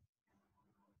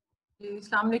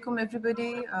 Assalamu alaikum,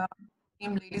 everybody.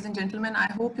 Ladies and gentlemen,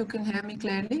 I hope you can hear me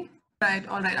clearly. Right,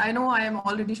 all right. I know I am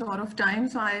already short of time,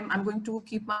 so I'm going to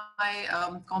keep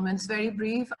my comments very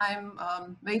brief. I'm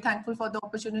very thankful for the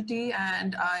opportunity,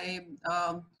 and I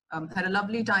had a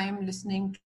lovely time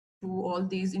listening to all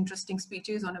these interesting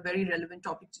speeches on a very relevant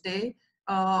topic today.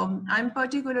 I'm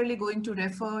particularly going to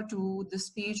refer to the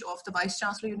speech of the Vice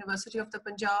Chancellor, University of the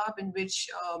Punjab, in which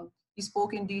he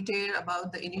spoke in detail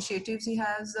about the initiatives he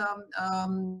has,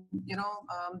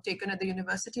 taken at the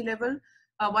university level.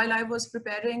 While I was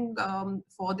preparing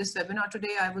for this webinar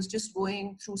today, I was just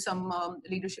going through some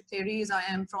leadership theories. I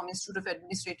am from Institute of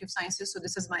Administrative Sciences, so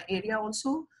this is my area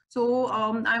also. So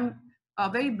I'm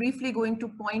very briefly going to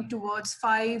point towards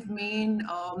 5 main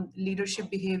leadership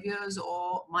behaviors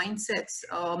or mindsets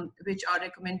which are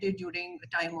recommended during a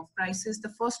time of crisis.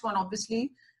 The first one,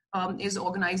 obviously, is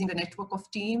organizing a network of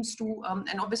teams to,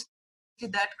 and obviously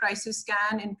that crisis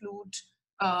can include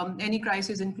any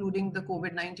crisis, including the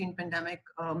COVID-19 pandemic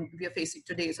we are facing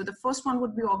today. So the first one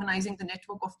would be organizing the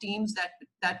network of teams.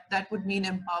 That would mean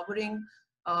empowering,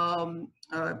 the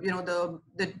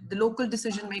local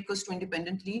decision makers to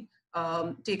independently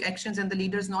take actions, and the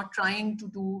leaders not trying to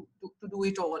do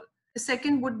it all. The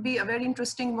second would be a very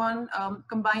interesting one,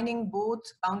 combining both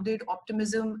bounded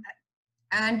optimism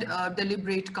and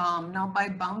deliberate calm. Now, by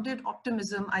bounded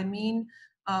optimism, I mean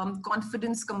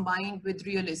confidence combined with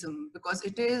realism, because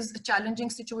it is a challenging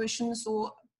situation.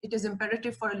 So it is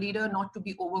imperative for a leader not to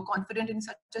be overconfident in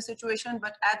such a situation,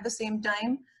 but at the same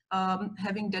time,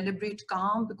 having deliberate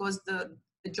calm, because the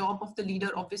job of the leader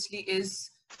obviously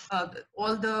is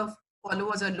all the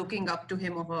followers are looking up to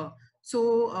him or her.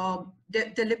 So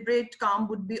deliberate calm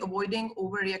would be avoiding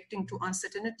overreacting to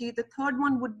uncertainty. The third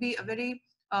one would be a very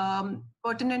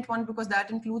pertinent one, because that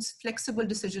includes flexible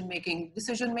decision making.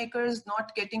 Decision makers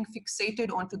not getting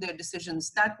fixated onto their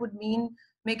decisions. That would mean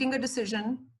making a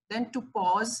decision, then to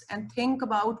pause and think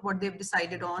about what they've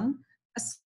decided on,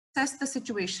 assess the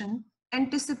situation,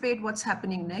 anticipate what's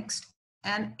happening next,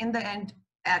 and in the end,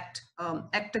 act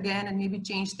again and maybe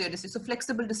change their decision. So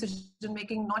flexible decision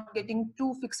making, not getting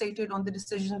too fixated on the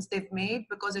decisions they've made,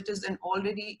 because it is an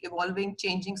already evolving,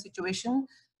 changing situation,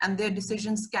 and their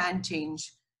decisions can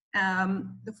change.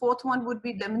 The fourth one would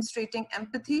be demonstrating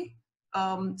empathy.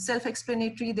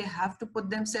 Self-explanatory, they have to put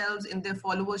themselves in their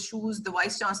followers' shoes. The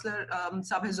Vice Chancellor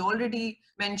Sab has already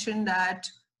mentioned that,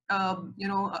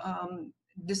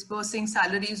 dispersing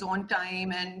salaries on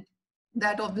time, and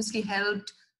that obviously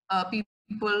helped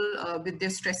people with their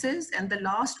stresses. And the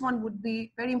last one would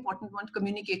be very important one,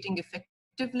 communicating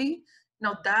effectively.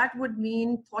 Now that would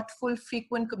mean thoughtful,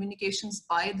 frequent communications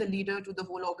by the leader to the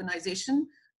whole organization.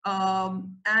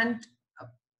 And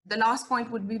the last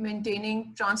point would be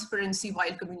maintaining transparency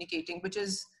while communicating, which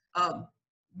is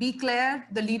be clear.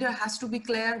 The leader has to be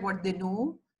clear what they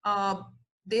know.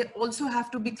 They also have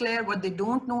to be clear what they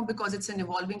don't know, because it's an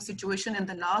evolving situation. And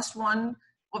the last one,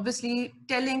 obviously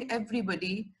telling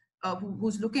everybody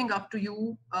who's looking up to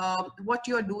you what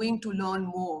you're doing to learn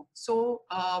more. So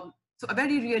a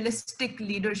very realistic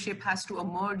leadership has to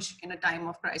emerge in a time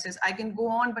of crisis. I can go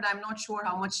on, but I'm not sure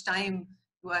how much time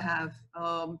do I have.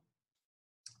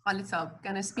 Khalid Saab,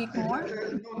 can I speak more?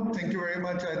 No, thank you very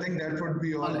much. I think that would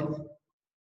be all.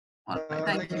 All right.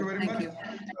 Thank you very much.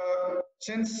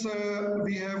 Since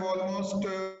we have almost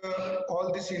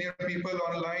all the senior people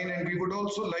online, and we would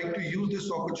also like to use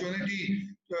this opportunity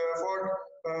for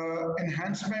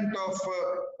enhancement of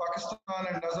Pakistan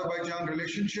and Azerbaijan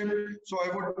relationship. So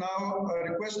I would now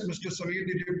request Mr. Samir,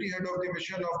 the Deputy Head of the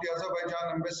Mission of the Azerbaijan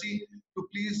Embassy, to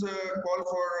please call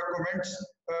for comments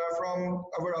from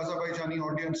our Azerbaijani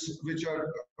audience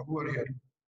who are here.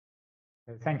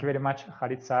 Thank you very much,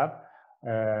 Khalid Saab.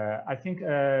 I think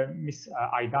Ms.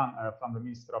 Aydan from the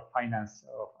Minister of Finance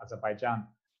of Azerbaijan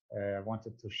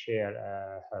wanted to share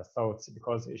her thoughts,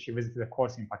 because she visited a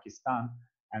course in Pakistan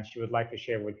and she would like to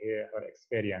share with her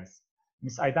experience.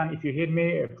 Ms. Aydan, if you hear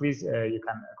me, please, you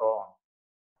can go on.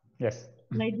 Yes.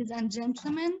 Ladies and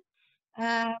gentlemen,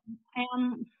 I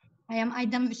am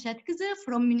Aydan Vishetkize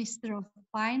from Minister of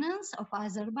Finance of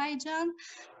Azerbaijan.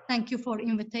 Thank you for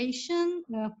invitation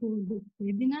for this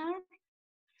webinar.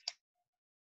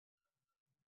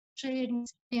 Sharing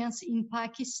experience in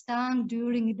Pakistan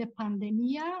during the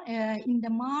pandemic. In the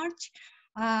March,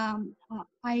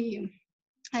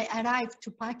 I arrived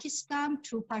to Pakistan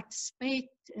to participate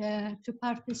the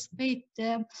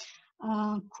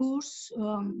course,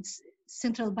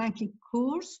 central banking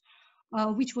course,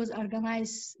 which was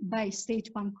organized by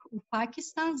State Bank of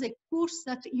Pakistan. The course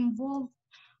that involved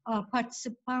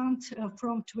participants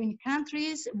from 20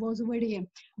 countries was very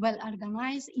well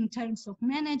organized in terms of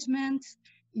management,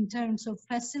 in terms of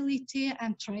facility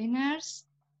and trainers.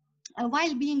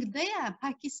 While being there,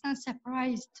 Pakistan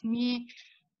surprised me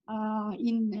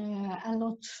in a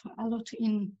lot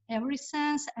in every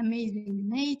sense. Amazing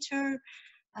nature,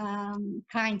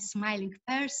 kind smiling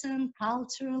person,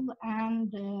 cultural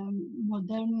and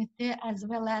modernity, as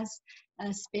well as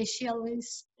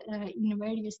specialists in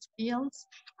various fields.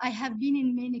 I have been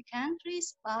in many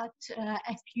countries, but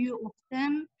a few of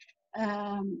them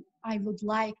I would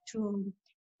like to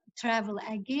travel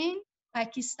again.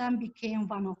 Pakistan became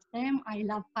one of them. I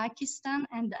love Pakistan,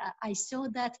 and I saw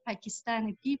that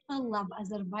Pakistani people love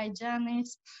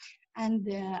Azerbaijanis, and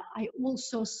I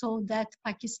also saw that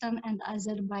Pakistan and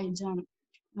Azerbaijan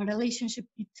relationship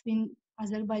between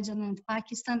Azerbaijan and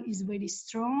Pakistan is very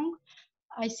strong.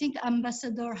 I think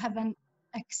ambassador have an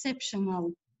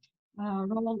exceptional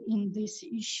role in this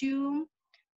issue,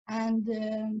 and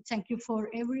thank you for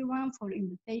everyone for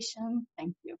invitation.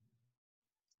 Thank you.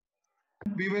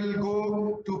 We will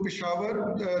go to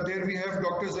Peshawar. There we have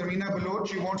Dr. Zamina Baloch.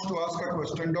 She wants to ask a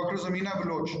question. Dr. Zamina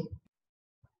Baloch.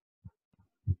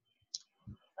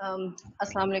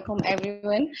 Assalamu alaikum,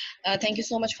 everyone. Thank you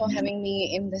so much for having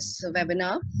me in this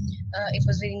webinar. It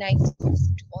was really nice to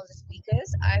listen to all the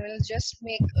speakers. I will just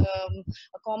make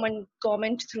a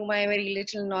comment through my very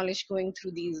little knowledge going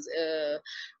through these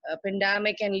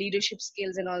pandemic and leadership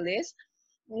skills and all this.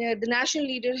 the national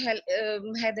leader,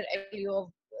 Heydar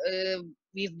Aliyev,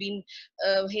 we've been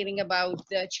hearing about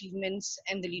the achievements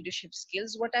and the leadership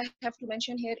skills. What I have to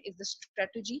mention here is the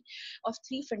strategy of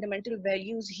 3 fundamental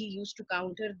values he used to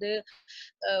counter the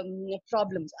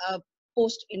problems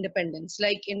post-independence.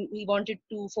 Like he wanted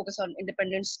to focus on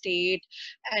independent state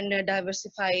and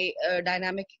diversify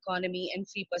dynamic economy and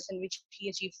free person, which he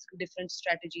achieved through different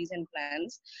strategies and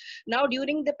plans. Now,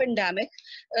 during the pandemic,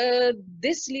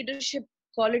 this leadership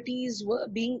qualities were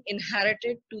being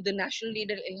inherited to the national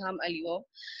leader Ilham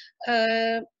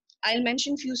Aliyev. I'll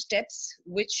mention few steps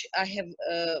which I have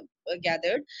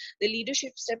gathered. The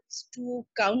leadership steps to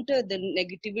counter the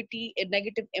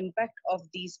negative impact of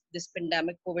this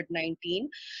pandemic COVID-19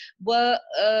 were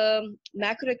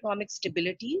macroeconomic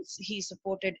stability. He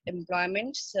supported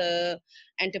employment,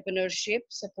 entrepreneurship,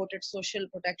 supported social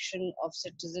protection of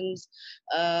citizens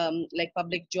like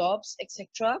public jobs,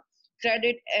 etc.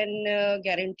 Credit and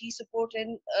guarantee support,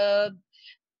 and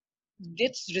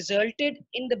this resulted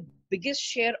in the biggest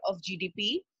share of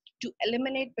GDP to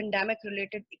eliminate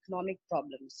pandemic-related economic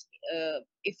problems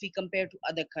if we compare to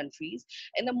other countries.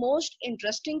 And the most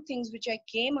interesting things which I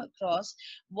came across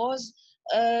was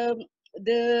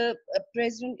the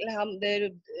President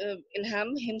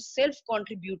Ilham himself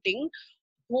contributing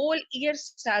whole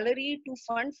year's salary to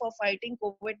fund for fighting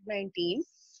COVID-19,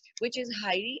 which is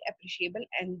highly appreciable,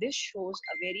 and this shows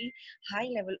a very high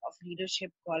level of leadership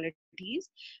qualities,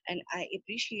 and I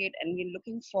appreciate, and we're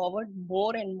looking forward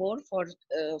more and more for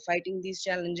fighting these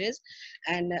challenges,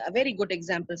 and a very good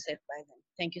example set by them.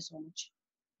 Thank you so much.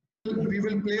 We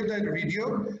will play that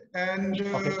video, and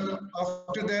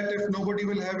after that, if nobody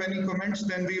will have any comments,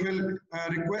 then we will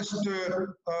request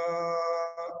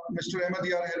Mr. Ahmed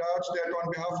Yar Hiraj that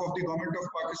on behalf of the government of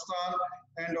Pakistan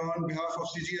and on behalf of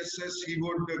CGSS, he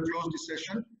would close the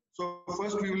session. So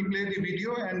first we will play the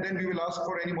video and then we will ask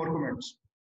for any more comments.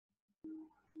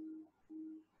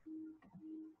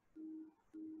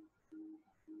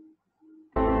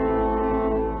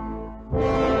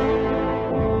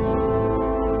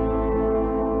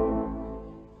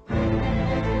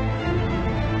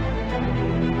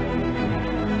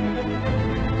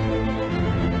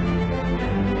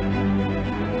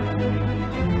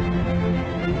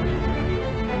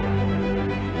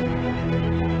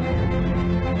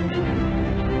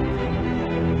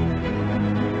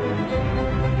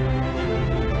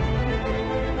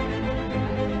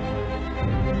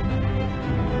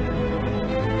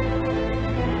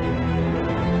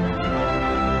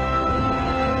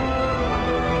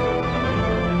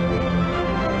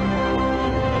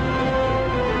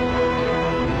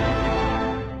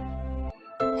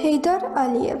 Heydar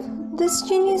Aliyev. This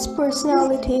genius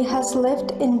personality has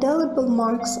left indelible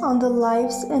marks on the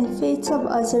lives and fates of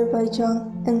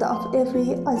Azerbaijan and of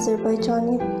every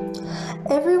Azerbaijani.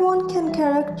 Everyone can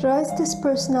characterize this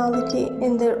personality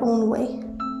in their own way,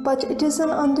 but it is an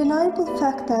undeniable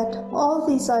fact that all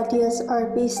these ideas are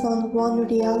based on one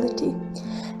reality.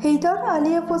 Heydar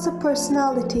Aliyev was a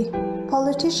personality,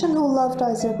 politician who loved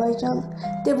Azerbaijan,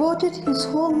 devoted his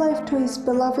whole life to his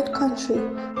beloved country,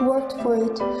 worked for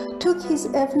it, took his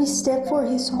every step for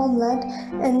his homeland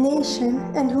and nation,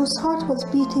 and whose heart was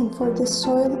beating for this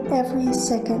soil every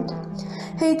second.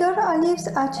 Heydar Aliyev's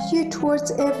attitude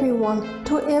towards everyone,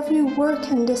 to every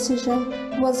work and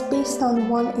decision, was based on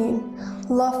one aim: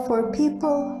 love for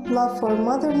people, love for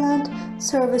motherland,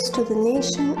 service to the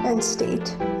nation and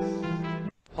state.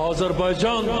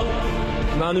 Azerbaycan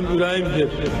benim ürəyimdir.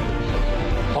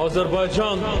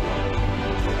 Azerbaycan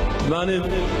benim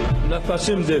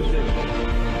nəfəsimdir.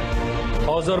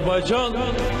 Azerbaycan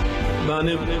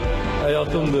benim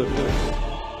həyatımdır.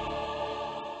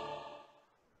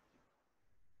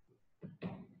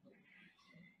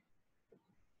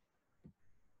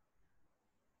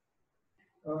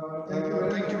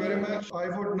 Thank you very much. I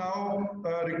would now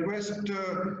request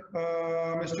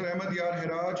Mr. Ahmed Yar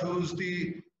Hiraj, who is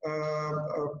the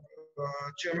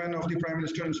Chairman of the Prime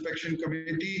Minister Inspection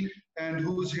Committee and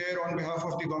who is here on behalf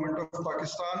of the Government of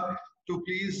Pakistan, to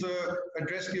please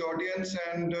address the audience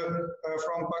and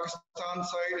from Pakistan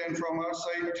side and from our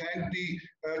side thank the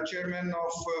Chairman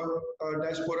of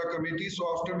Diaspora Committee. So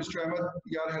after Mr. Ahmed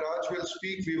Yar Hiraj will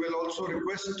speak, we will also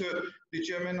request the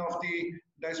Chairman of the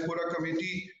Diaspora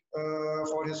Committee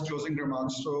for his closing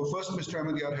remarks. So first, Mr.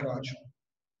 Ahmed Yar Hiraj.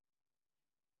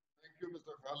 Thank you,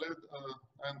 Mr. Khalid.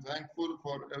 I'm thankful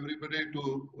for everybody,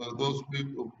 to those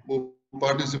people who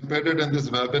participated in this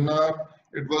webinar.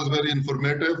 It was very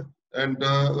informative, and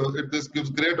this gives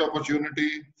great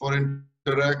opportunity for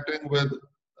interacting with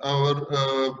our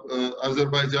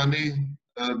Azerbaijani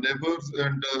neighbors,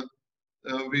 and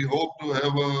we hope to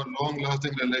have a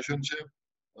long-lasting relationship.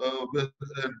 with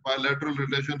a bilateral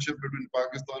relationship between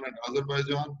Pakistan and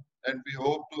Azerbaijan, and we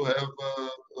hope to have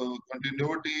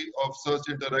continuity of such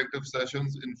interactive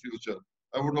sessions in future.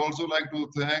 I would also like to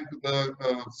thank the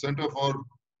Center for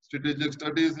Strategic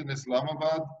Studies in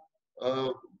Islamabad,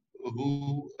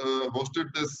 who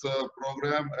hosted this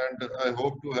program, and I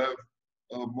hope to have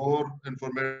more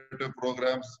informative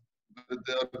programs with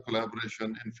their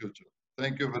collaboration in future.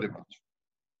 Thank you very much.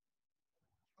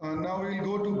 Now we'll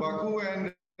go to Baku,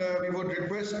 and we would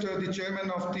request the chairman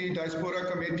of the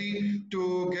Diaspora Committee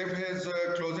to give his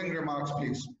closing remarks,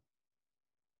 please.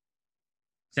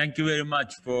 Thank you very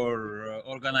much for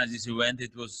organizing this event.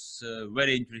 It was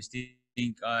very interesting.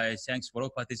 I thanks for all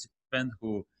participants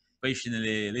who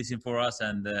patiently listen for us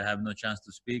and have no chance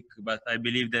to speak. But I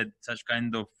believe that such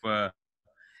kind of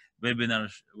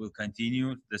webinars will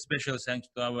continue. The special thanks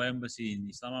to our embassy in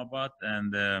Islamabad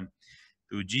and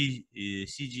to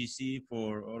CGC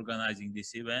for organizing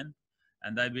this event.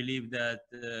 And I believe that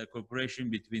cooperation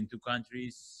between two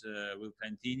countries will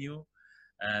continue.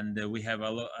 And we have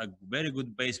a very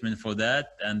good basement for that.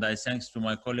 And I thanks to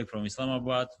my colleague from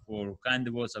Islamabad for kind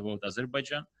words about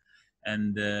Azerbaijan.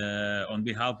 And on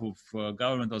behalf of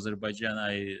government of Azerbaijan,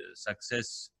 I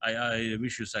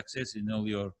wish you success in all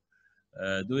your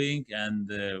doing. And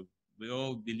we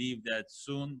all believe that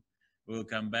soon we'll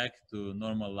come back to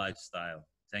normal lifestyle.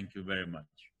 Thank you very much.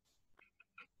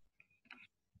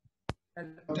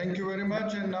 Thank you very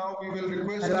much. And now we will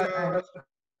request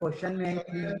question may to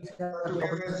give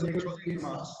his closing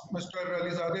remarks. Mr.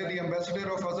 Alizadeh, the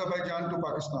ambassador of Azerbaijan to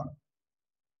Pakistan.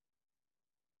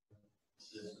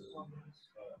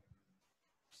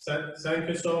 Thank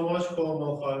you so much,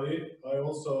 Colonel Khalid. I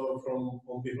also,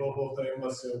 on behalf of the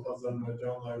Embassy of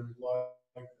Azerbaijan, I would like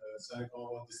to thank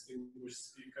our distinguished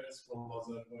speakers from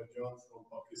Azerbaijan, from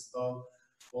Pakistan.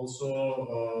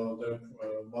 Also, the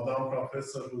Madam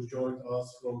Professor who joined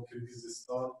us from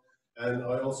Kyrgyzstan. And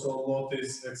I also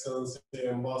noticed Excellency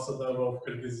Ambassador of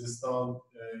Kyrgyzstan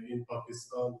in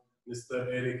Pakistan, Mr.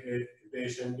 Eric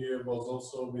Beishembiyev was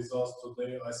also with us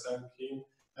today. I thank him.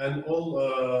 And all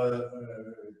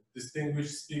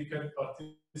distinguished speaker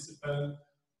participants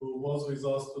who was with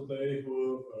us today,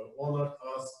 who honored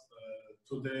us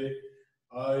today.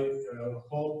 I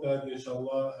hope that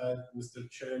inshallah, as Mr.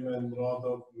 Chairman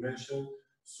Radov mentioned,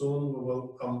 soon we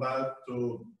will come back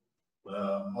to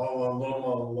our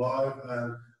normal life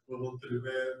and we will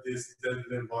prevail this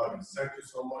deadly virus. Thank you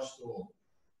so much to all.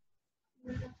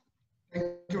 Thank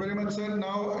you very much, sir.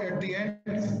 Now, at the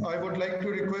end, I would like to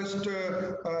request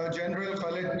General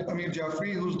Khalid Amir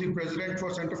Jafri, who's the President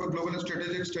for Center for Global and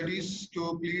Strategic Studies,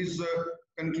 to please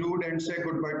conclude and say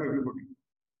goodbye to everybody.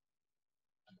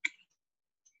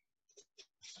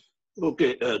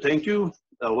 Okay, thank you.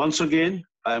 Once again,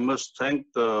 I must thank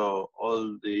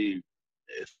all the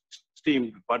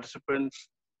esteemed participants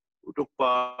who took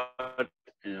part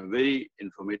in a very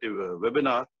informative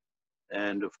webinar.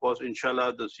 And of course,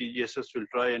 inshallah, the CGSS will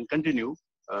try and continue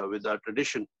with our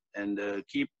tradition and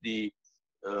keep the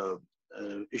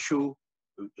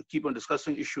keep on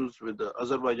discussing issues with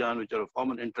Azerbaijan, which are of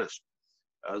common interest.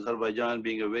 Azerbaijan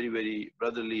being a very, very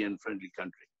brotherly and friendly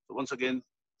country. So once again,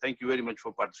 thank you very much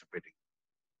for participating.